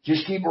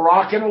 just keep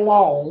rocking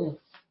along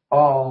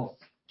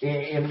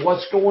in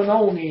what's going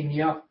on in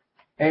you.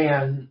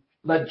 And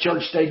let the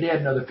church stay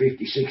dead another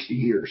 50, 60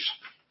 years.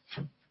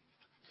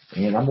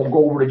 And I'm going to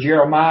go over to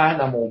Jeremiah,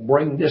 and I'm going to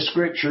bring this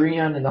scripture in,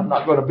 and I'm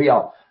not going to be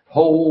a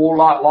whole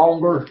lot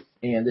longer.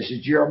 And this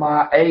is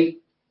Jeremiah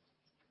 8.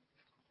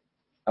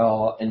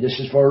 And this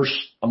is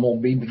I'm going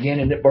to be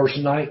beginning at verse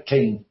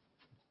 19.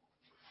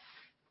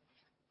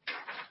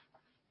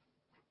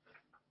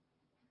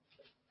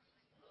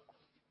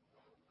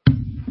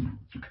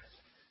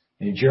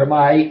 In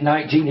Jeremiah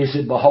 8:19, it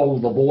said,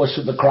 behold, the voice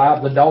of the cry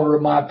of the daughter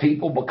of my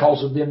people,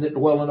 because of them that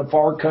dwell in a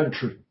far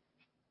country.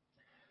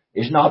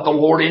 Is not the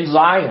Lord in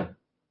Zion?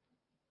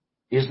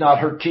 Is not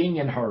her king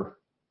in her?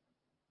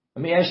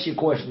 Let me ask you a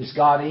question. Is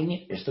God in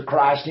you? Is the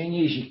Christ in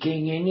you? Is your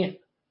king in you?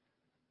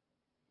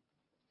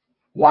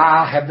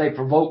 Why have they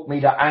provoked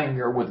me to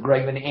anger with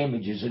graven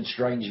images and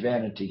strange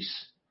vanities?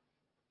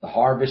 The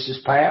harvest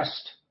is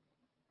past.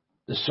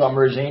 The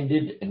summer is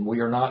ended, and we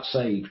are not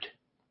saved.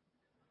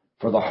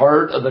 For the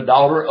hurt of the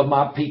daughter of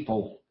my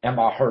people am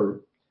I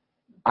hurt.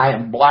 I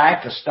am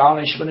black.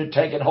 Astonishment had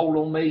taken hold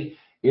on me.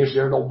 Is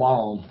there no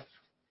balm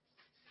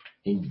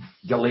in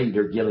Gilead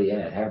or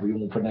Gilead, however you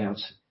want to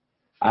pronounce it?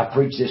 I've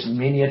preached this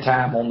many a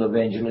time on the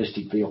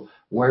evangelistic field.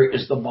 Where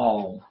is the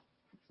balm?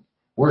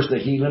 Where's the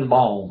healing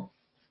balm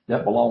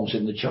that belongs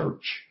in the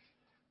church?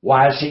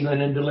 Why is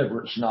healing and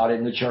deliverance not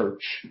in the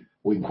church?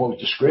 We can quote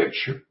the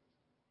scripture.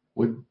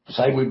 We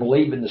say we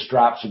believe in the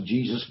stripes of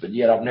Jesus, but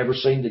yet I've never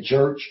seen the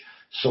church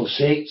so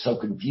sick, so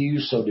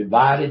confused, so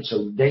divided,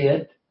 so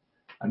dead.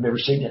 I've never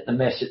seen it in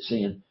the mess it's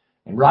in.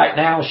 And right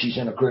now she's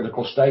in a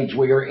critical stage.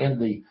 We are in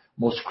the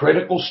most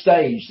critical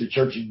stage the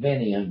church has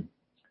been in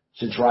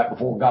since right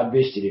before God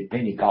visited at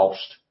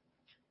Pentecost.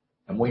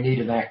 And we need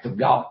an act of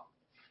God.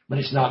 But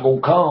it's not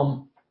going to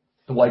come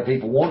the way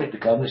people want it to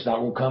come. It's not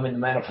going to come in the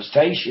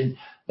manifestation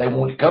they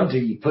want it to come to.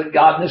 You put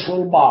God in this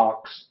little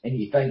box, and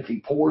you think if He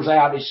pours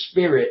out His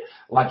Spirit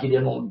like He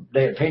did on the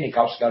day of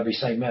Pentecost, it's got to be the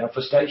same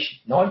manifestation.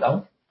 No, it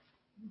don't.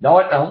 No,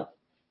 it don't.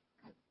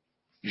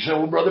 You say,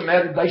 well, Brother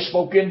Matt, they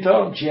spoke in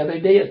tongues. Yeah, they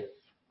did.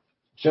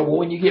 So, well,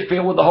 when you get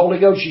filled with the Holy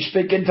Ghost, you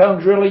speak in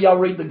tongues. Really, y'all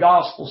read the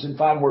Gospels and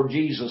find where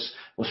Jesus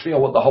was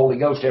filled with the Holy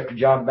Ghost after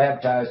John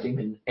baptized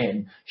Him,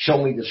 and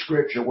show me the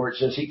scripture where it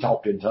says He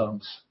talked in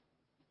tongues.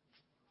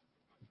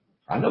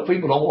 I know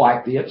people don't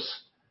like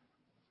this,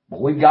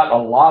 but we've got a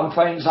lot of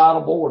things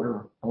out of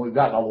order, and we've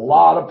got a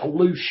lot of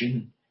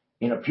pollution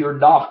in a pure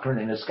doctrine,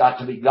 and it's got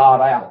to be got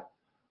out.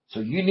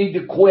 So you need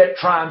to quit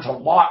trying to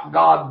lock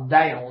God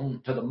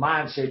down to the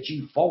mindset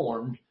you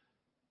formed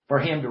for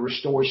Him to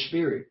restore His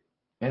Spirit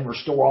and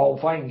restore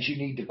all things. You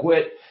need to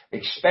quit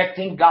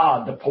expecting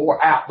God to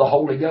pour out the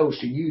Holy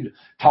Ghost and you to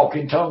talk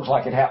in tongues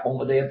like it happened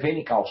on the day of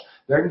Pentecost.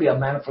 There can be a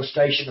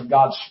manifestation of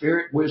God's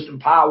Spirit, wisdom,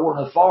 power,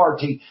 and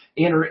authority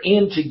enter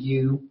into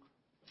you,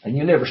 and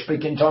you never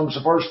speak in tongues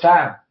the first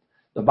time.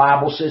 The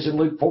Bible says in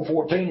Luke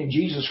 4:14, and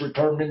Jesus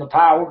returned in the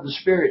power of the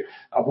Spirit.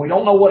 We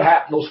don't know what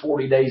happened those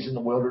 40 days in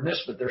the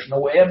wilderness, but there's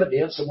no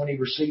evidence that when He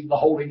received the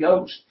Holy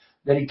Ghost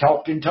that He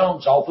talked in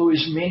tongues all through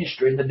His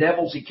ministry, and the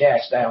devils He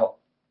cast out.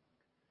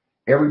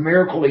 Every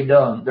miracle He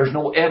done, there's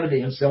no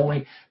evidence. The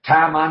only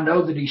time I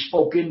know that He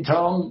spoke in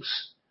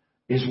tongues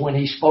is when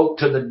He spoke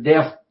to the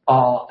deaf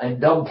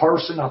and dumb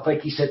person. I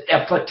think He said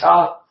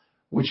ephata,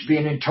 which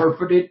being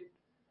interpreted,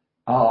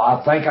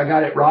 I think I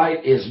got it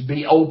right, is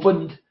be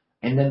opened.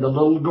 And then the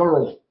little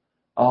girl,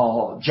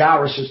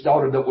 Jairus'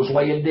 daughter that was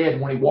laying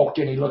dead, when He walked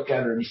in, He looked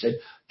at her and He said,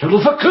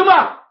 Talitha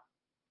Kuma,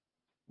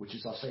 which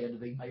is I say unto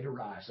thee, may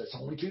arise. That's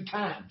only 2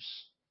 times.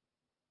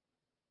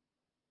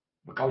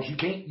 Because you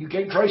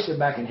can't trace them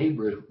back in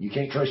Hebrew. You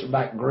can't trace them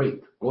back in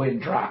Greek. Go ahead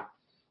and try.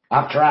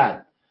 I've tried.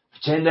 If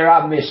it's in there,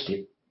 I've missed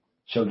it.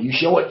 So you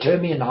show it to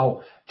me and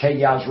I'll tell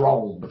you I was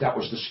wrong. But that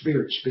was the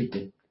Spirit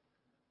speaking.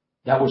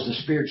 That was the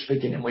Spirit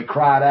speaking, and we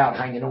cried out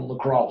hanging on the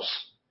cross.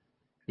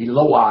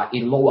 Eloi,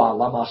 Eloi,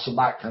 lama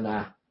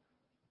sabachthani,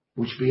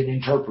 which being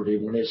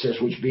interpreted. When it says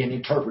which being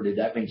interpreted,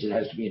 that means it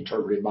has to be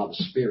interpreted by the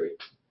Spirit.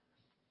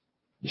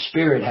 The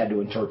Spirit had to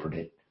interpret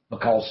it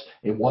because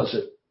it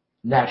wasn't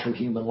natural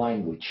human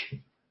language.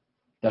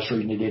 That's the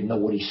reason He didn't know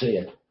what He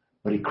said.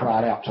 But He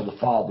cried out to the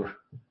Father,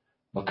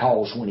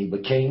 because when He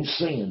became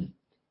sin,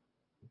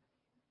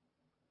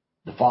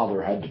 the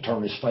Father had to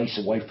turn His face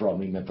away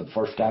from Him. And for the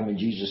first time in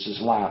Jesus'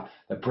 life,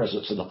 the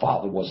presence of the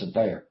Father wasn't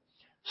there.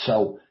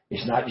 So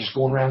it's not just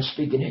going around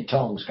speaking in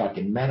tongues. God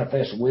can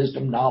manifest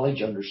wisdom,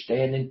 knowledge,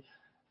 understanding,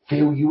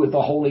 fill you with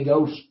the Holy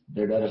Ghost.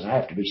 There doesn't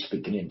have to be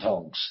speaking in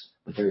tongues.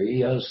 But there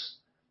is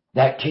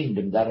that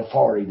kingdom, that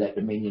authority, that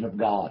dominion of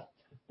God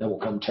that will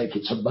come take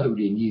its abode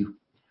in you.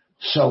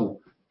 So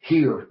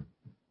here,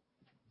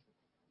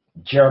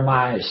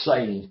 Jeremiah is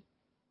saying,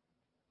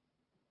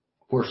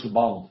 where's the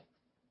balm?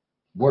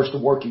 Where's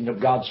the working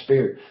of God's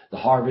Spirit? The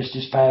harvest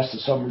is past, the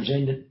summer's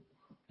ended.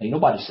 Ain't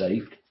nobody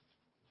saved.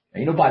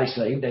 Ain't nobody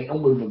saved. Ain't no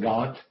move of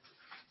God.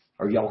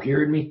 Are y'all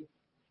hearing me?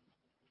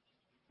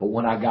 But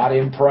when I got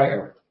in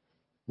prayer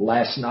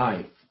last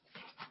night,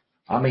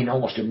 I mean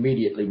almost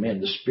immediately, man,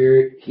 the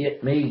Spirit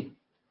hit me.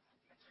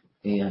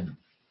 And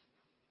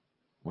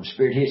when the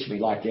Spirit hits me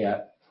like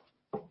that,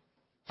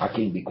 I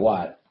can't be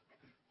quiet.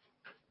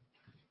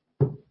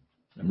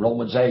 In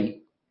Romans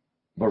 8,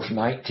 verse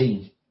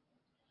 19,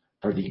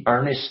 for the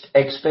earnest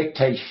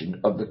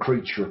expectation of the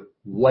creature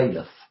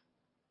waiteth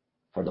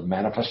for the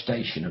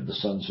manifestation of the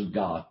sons of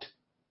God.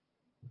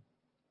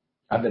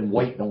 I've been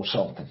waiting on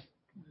something.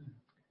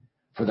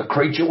 For the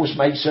creature was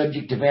made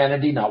subject to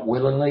vanity, not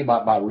willingly,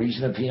 but by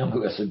reason of Him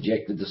who has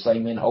subjected the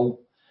same in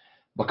hope,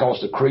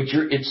 because the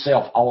creature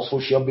itself also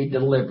shall be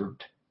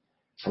delivered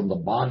from the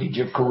bondage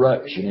of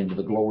corruption into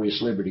the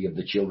glorious liberty of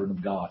the children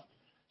of God.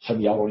 Some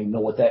of y'all don't even know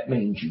what that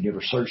means. You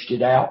never searched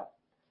it out.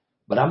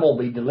 But I'm going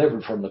to be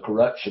delivered from the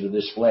corruption of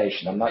this flesh.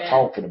 And I'm not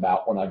talking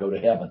about when I go to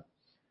heaven.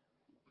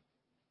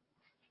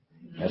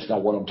 That's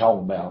not what I'm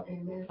talking about.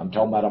 I'm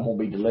talking about I'm going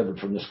to be delivered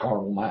from this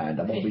carnal mind.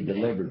 I'm going to be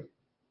delivered.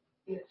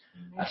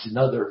 That's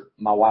another,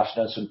 my wife's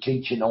done some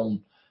teaching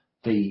on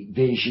the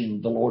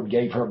vision the Lord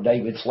gave her of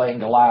David slaying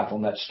Goliath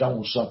on that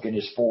stone sunk in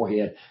his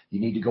forehead. You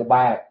need to go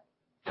back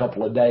a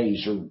couple of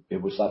days, or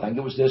I think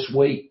it was this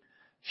week.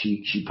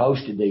 She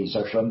posted these.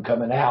 There's some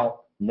coming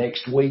out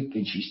next week,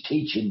 and she's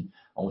teaching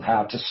on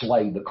how to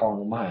slay the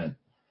carnal mind.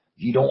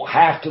 You don't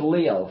have to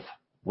live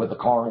with a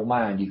carnal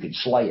mind. You can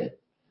slay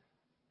it.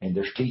 And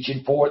there's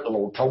teaching for it. The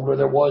Lord told her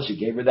there was. He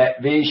gave her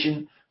that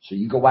vision. So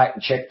you go back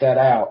and check that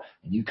out.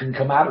 And you can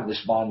come out of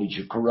this bondage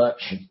of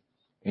corruption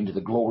into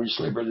the glorious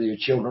liberty of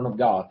the children of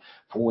God.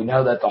 For we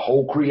know that the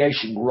whole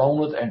creation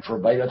groaneth and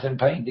travaileth in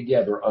pain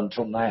together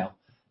until now.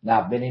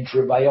 Now I've been in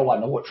travail. I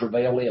know what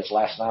travail is.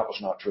 Last night was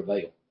not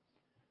travail.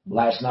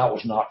 Last night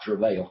was not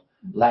travail.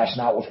 Last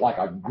night was like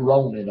a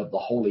groaning of the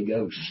Holy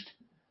Ghost.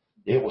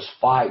 It was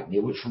fighting.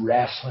 It was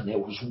wrestling. It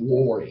was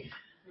warring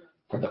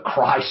for the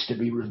Christ to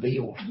be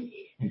revealed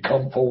and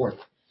come forth.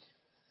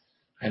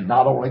 And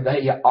not only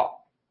that,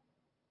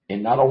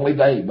 And not only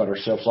they, but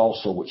ourselves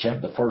also, which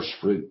have the first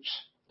fruits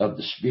of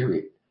the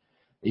Spirit.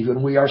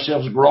 Even we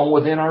ourselves groan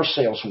within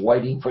ourselves,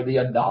 waiting for the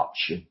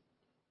adoption,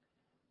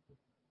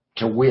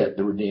 to wit,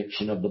 the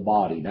redemption of the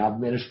body. Now, I've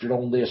ministered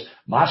on this.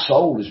 My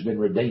soul has been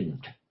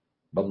redeemed,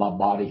 but my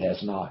body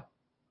has not.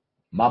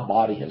 My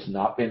body has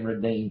not been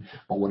redeemed.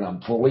 But when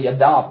I'm fully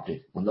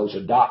adopted, when those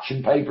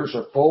adoption papers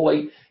are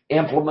fully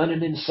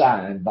implemented and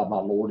signed by my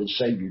Lord and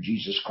Savior,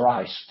 Jesus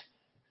Christ,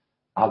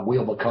 I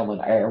will become an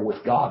heir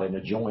with God and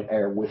a joint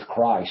heir with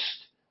Christ.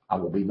 I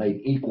will be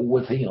made equal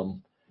with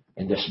Him,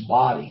 and this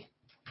body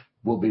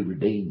will be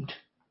redeemed.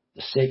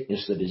 The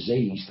sickness, the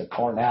disease, the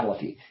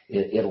carnality,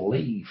 it'll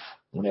leave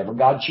whenever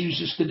God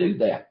chooses to do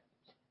that.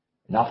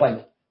 And I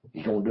think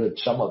He's going to do it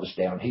to some of us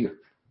down here.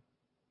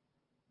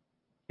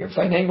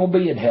 Everything ain't going to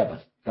be in heaven.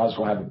 God's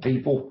going to have a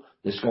people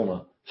that's going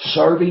to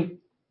serve Him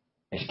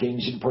as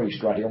kings and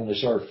priests right here on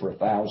this earth for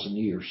 1,000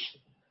 years.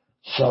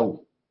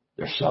 So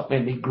there's something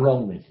in me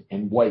groaning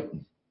and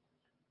waiting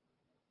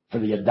for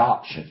the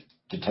adoption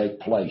to take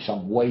place.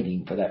 I'm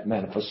waiting for that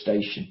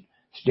manifestation.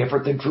 It's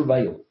different than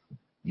travail.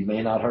 You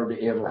may not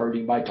ever heard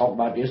anybody talk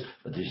about this,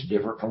 but this is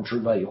different from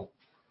travail.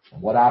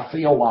 And what I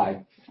feel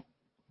like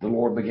the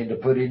Lord began to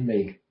put in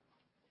me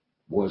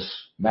was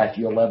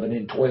Matthew 11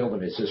 and 12,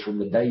 and it says, from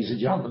the days of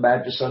John the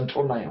Baptist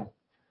until now,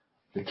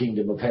 the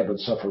kingdom of heaven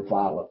suffered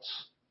violence,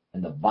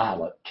 and the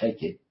violent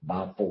take it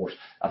by force.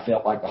 I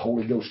felt like the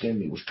Holy Ghost in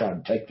me was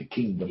trying to take the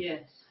kingdom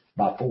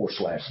by force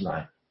last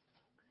night.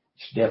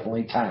 It's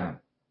definitely time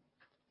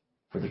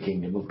for the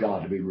kingdom of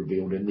God to be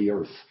revealed in the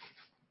earth.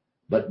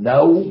 But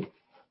know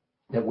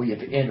that we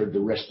have entered the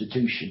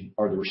restitution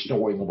or the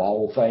restoring of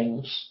all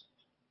things,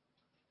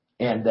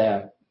 and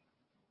that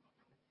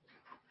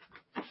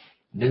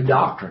new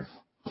doctrine,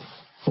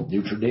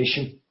 new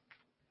tradition,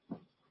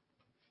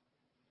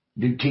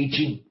 new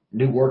teaching,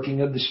 new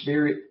working of the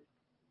Spirit,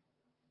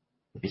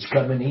 it's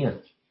coming in.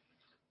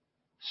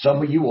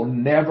 Some of you will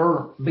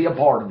never be a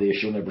part of this.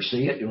 You'll never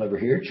see it. You'll never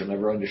hear it. You'll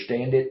never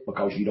understand it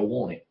because you don't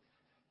want it.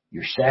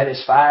 You're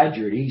satisfied.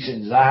 You're at ease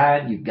in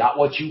Zion. You've got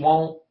what you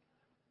want.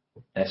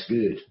 That's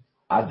good.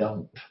 I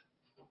don't.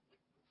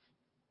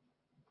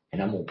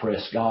 And I'm going to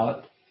press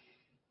God.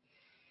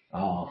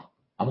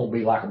 I'm going to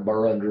be like a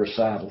burr under a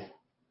saddle.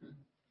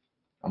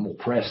 I'm going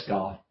to press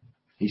God.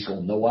 He's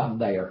going to know I'm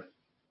there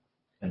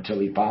until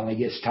He finally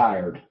gets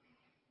tired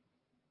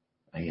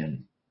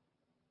and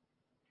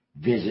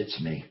visits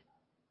me.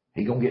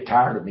 He's going to get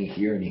tired of me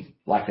hearing Him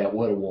like that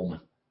widow woman.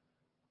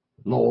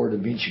 Lord,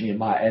 avenge me of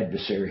my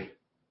adversary.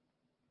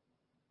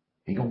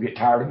 He's going to get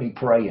tired of me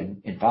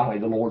praying. And finally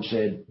the Lord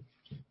said,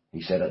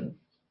 He said,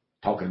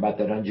 talking about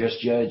that unjust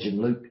judge in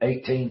Luke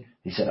 18,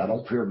 He said, I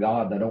don't fear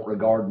God and I don't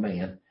regard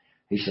man.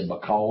 He said,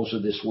 because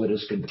of this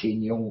widow's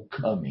continual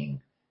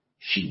coming,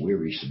 she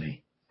wearies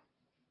me.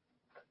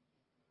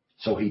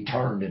 So He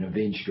turned and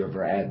avenged her of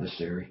her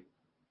adversary.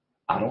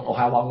 I don't know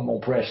how long I'm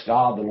going to press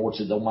God. The Lord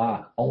said, though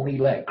my own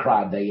elect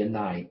cry day and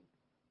night.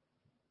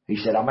 He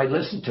said, I may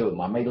listen to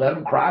them. I may let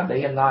them cry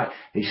day and night.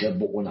 He said,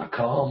 but when I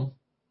come,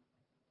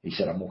 He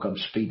said, I'm going to come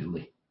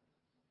speedily.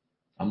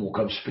 I'm going to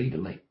come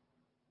speedily.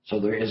 So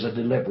there is a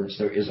deliverance.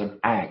 There is an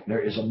act.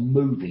 There is a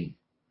moving.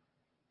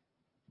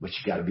 But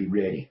you got to be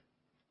ready.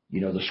 You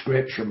know, the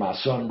scripture my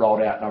son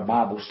brought out in our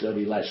Bible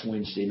study last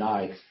Wednesday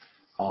night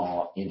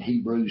in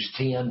Hebrews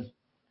 10.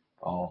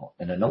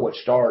 And I know it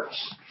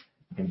starts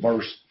in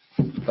verse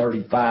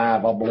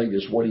 35, I believe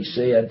is what he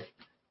said.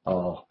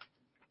 It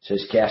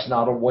says, cast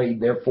not away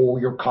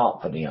therefore your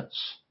confidence,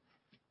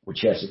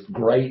 which has a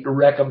great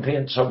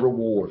recompense of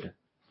reward,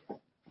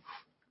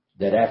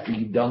 that after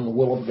you've done the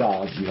will of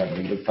God, you have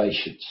need of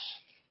patience.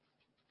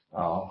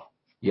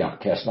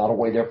 Cast not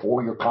away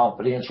therefore your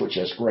confidence, which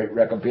has great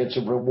recompense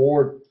of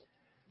reward,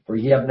 for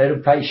ye have need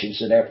of patience,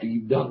 that after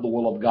you've done the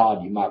will of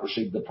God, you might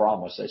receive the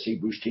promise. That's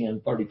Hebrews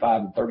 10,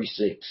 35 and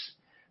 36.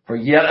 For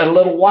yet a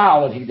little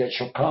while, and He that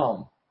shall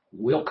come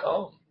will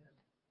come,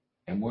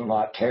 and will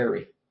not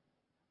tarry.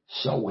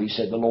 So He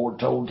said, the Lord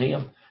told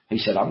him, He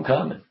said, I'm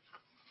coming.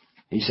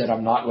 He said,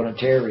 I'm not going to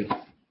tarry.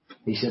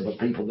 He said, but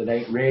people that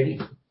ain't ready,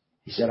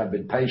 He said, I've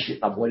been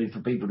patient. I've waited for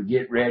people to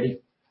get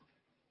ready.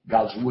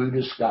 God's wooed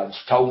us. God's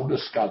told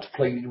us. God's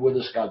pleaded with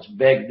us. God's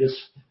begged us.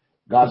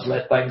 God's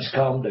let things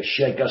come to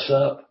shake us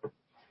up.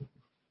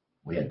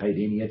 We hadn't paid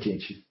any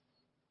attention.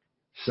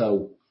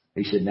 So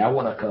He said, now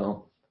when I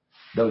come,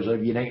 those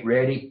of you that ain't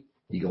ready,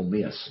 you're going to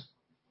miss,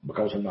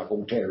 because I'm not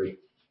going to tarry.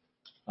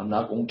 I'm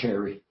not going to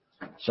tarry.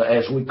 So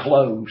as we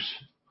close,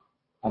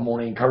 I'm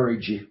going to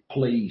encourage you,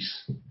 please.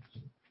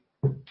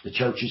 The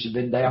churches have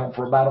been down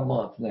for about a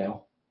month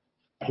now.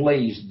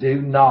 Please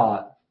do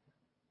not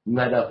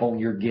let up on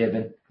your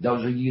giving.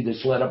 Those of you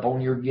that's let up on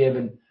your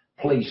giving,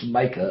 please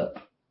make up.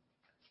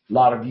 A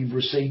lot of you've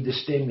received the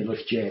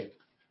stimulus check.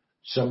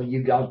 Some of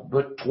you got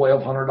put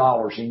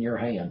 $1,200 in your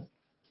hand.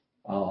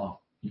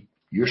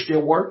 You're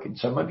still working.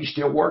 Some of you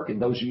still working.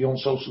 Those of you on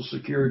Social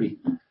Security,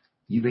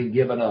 you've been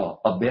given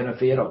a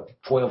benefit of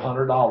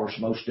 $1,200,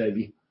 most of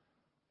you.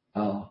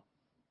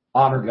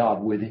 Honor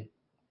God with it.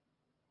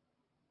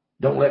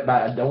 Don't let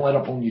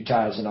up on your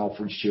tithes and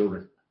offerings,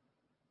 children.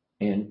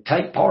 and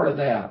take part of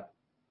that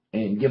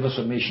and give us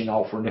a mission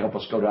offering to help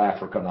us go to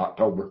Africa in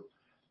October.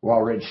 We're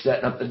already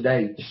setting up the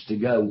dates to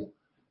go.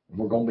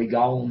 We're going to be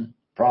gone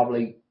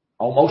probably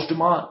almost a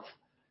month.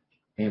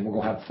 And we're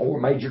going to have 4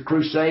 major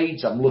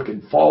crusades. I'm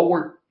looking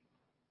forward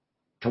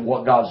to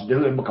what God's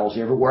doing, because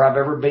everywhere I've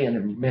ever been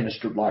and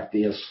ministered like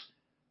this,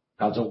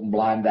 God's opened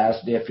blind eyes,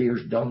 deaf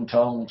ears, dumb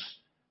tongues,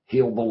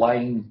 healed the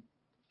lame,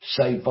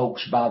 saved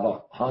folks by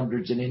the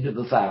hundreds and into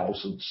the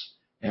thousands.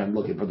 And I'm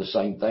looking for the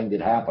same thing that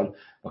happened,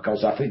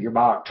 because I figure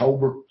by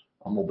October,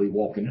 I'm going to be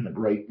walking in a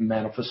great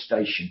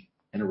manifestation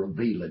and a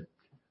revealing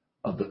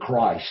of the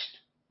Christ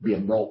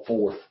being brought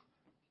forth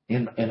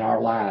in our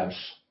lives.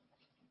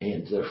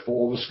 And there's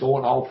 4 of us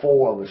going, all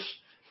 4 of us.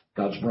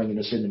 God's bringing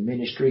us into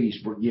ministry.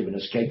 He's giving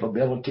us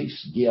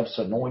capabilities, gifts,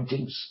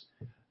 anointings.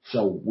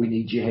 So we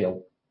need your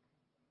help.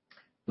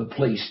 But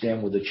please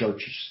stand with the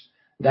churches.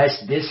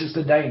 This is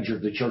the danger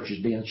of the churches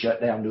being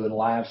shut down doing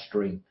live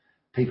stream.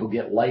 People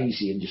get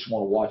lazy and just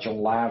want to watch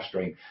on live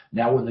stream.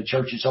 Now when the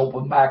churches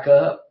open back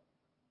up,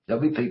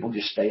 there'll be people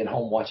just staying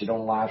home watching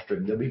on live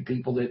stream. There'll be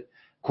people that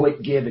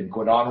quit giving,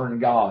 quit honoring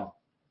God.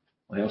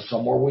 Well,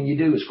 somewhere when you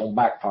do, it's going to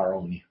backfire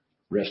on you.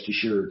 Rest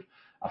assured.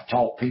 I've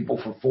taught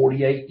people for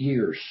 48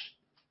 years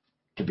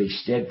to be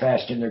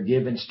steadfast in their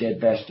giving,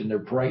 steadfast in their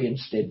praying,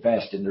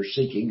 steadfast in their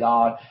seeking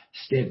God,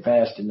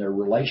 steadfast in their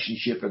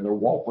relationship and their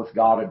walk with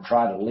God, and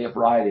try to live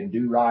right and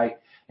do right.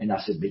 And I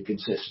said, be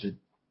consistent.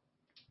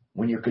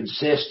 When you're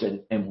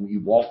consistent and when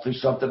you walk through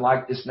something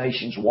like this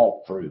nation's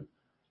walked through,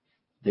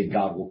 then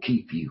God will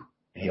keep you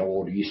and He'll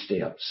order your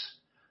steps.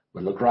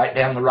 But look right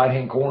down the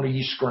right-hand corner of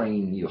your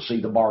screen. You'll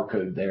see the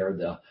barcode there,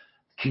 the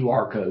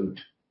QR code.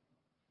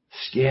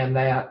 Scan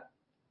that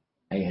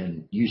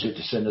and use it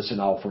to send us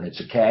an offering.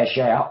 It's a cash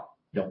out.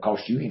 Don't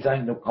cost you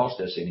anything. Don't cost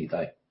us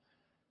anything.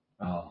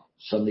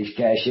 Some of these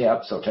cash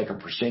apps, they'll take a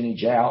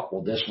percentage out.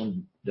 Well, this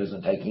one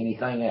doesn't take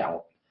anything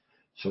out.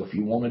 So if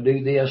you want to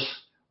do this,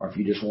 or if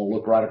you just want to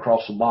look right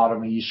across the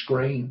bottom of your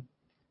screen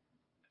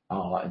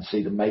and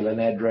see the mailing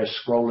address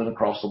scrolling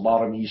across the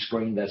bottom of your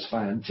screen, that's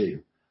fine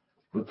too.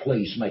 But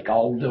please make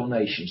all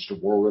donations to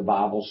World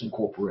Revivals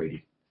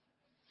Incorporated.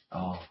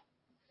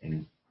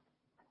 And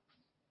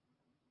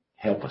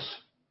help us.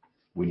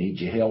 We need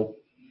your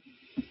help,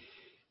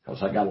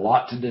 because I got a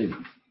lot to do.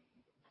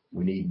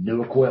 We need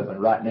new equipment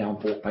right now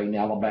in Fort Payne,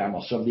 Alabama.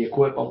 Some of the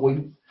equipment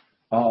we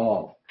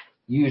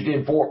used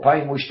in Fort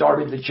Payne, we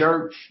started the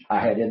church, I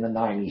had in the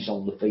 90s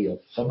on the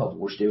field. Some of it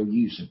we're still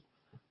using.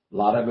 A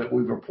lot of it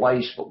we've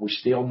replaced, but we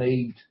still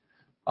need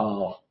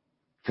a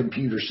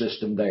computer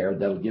system there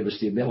that'll give us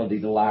the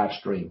ability to live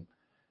stream.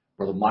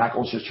 Brother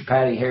Michael, Sister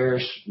Patty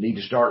Harris need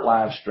to start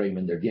live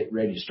streaming. They're getting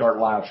ready to start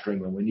live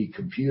streaming. We need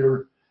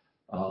computer.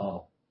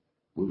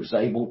 We was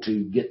able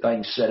to get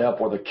things set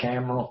up where the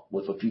camera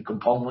with a few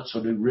components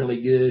will do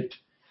really good.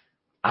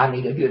 I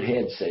need a good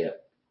headset.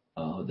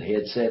 The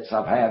headsets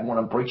I've had when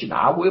I'm preaching,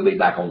 I will be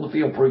back on the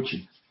field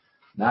preaching.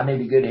 And I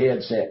need a good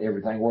headset.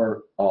 Everything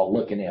we're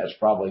looking at is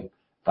probably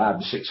 $500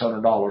 to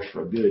 $600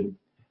 for a good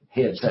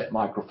headset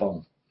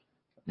microphone.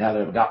 Now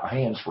that I've got my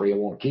hands free, I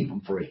want to keep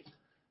them free.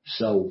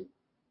 So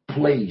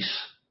please,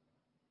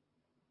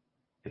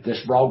 if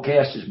this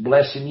broadcast is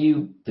blessing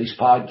you, these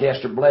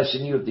podcasts are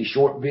blessing you, if these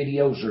short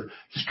videos are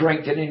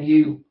strengthening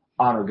you,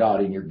 honor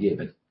God in your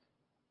giving.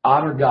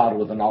 Honor God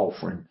with an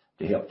offering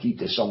to help keep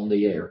this on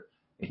the air.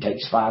 It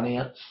takes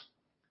finance.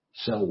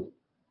 So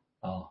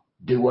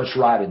do what's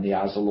right in the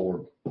eyes of the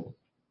Lord.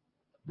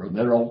 Brother,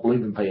 they don't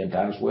believe in paying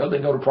tithes. Well,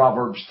 then go to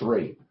Proverbs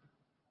 3.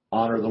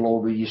 Honor the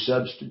Lord with your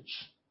substance,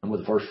 and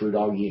with the first fruit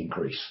all ye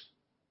increase.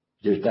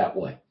 Do it that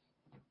way.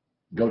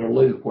 Go to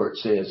Luke where it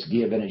says,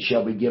 give and it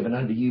shall be given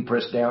unto you,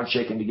 pressed down,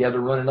 shaken together,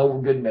 running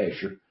over, good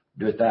measure.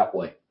 Do it that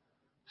way.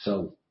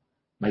 So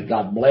may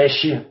God bless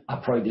you. I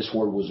pray this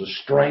word was a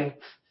strength.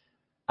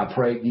 I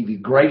pray it give you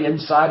great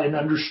insight and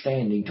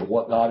understanding to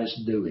what God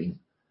is doing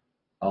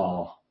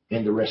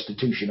in the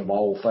restitution of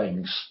all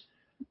things.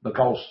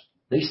 Because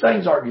these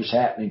things aren't just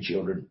happening,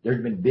 children.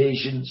 There's been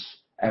visions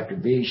after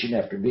vision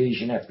after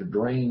vision after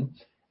dream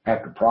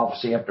after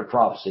prophecy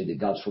that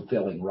God's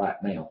fulfilling right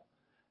now.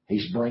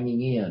 He's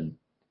bringing in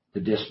the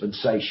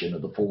dispensation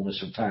of the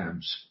fullness of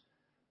times.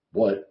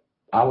 What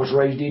I was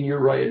raised in, you're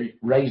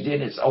raised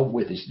in, it's over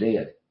with, it's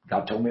dead.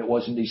 God told me it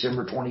was in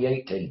December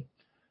 2018.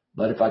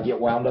 But if I get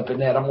wound up in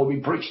that, I'm going to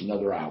be preaching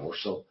another hour.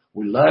 So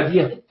we love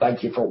you.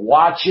 Thank you for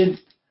watching.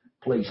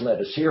 Please let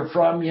us hear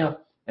from you.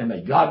 And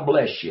may God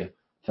bless you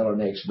till our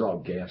next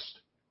broadcast.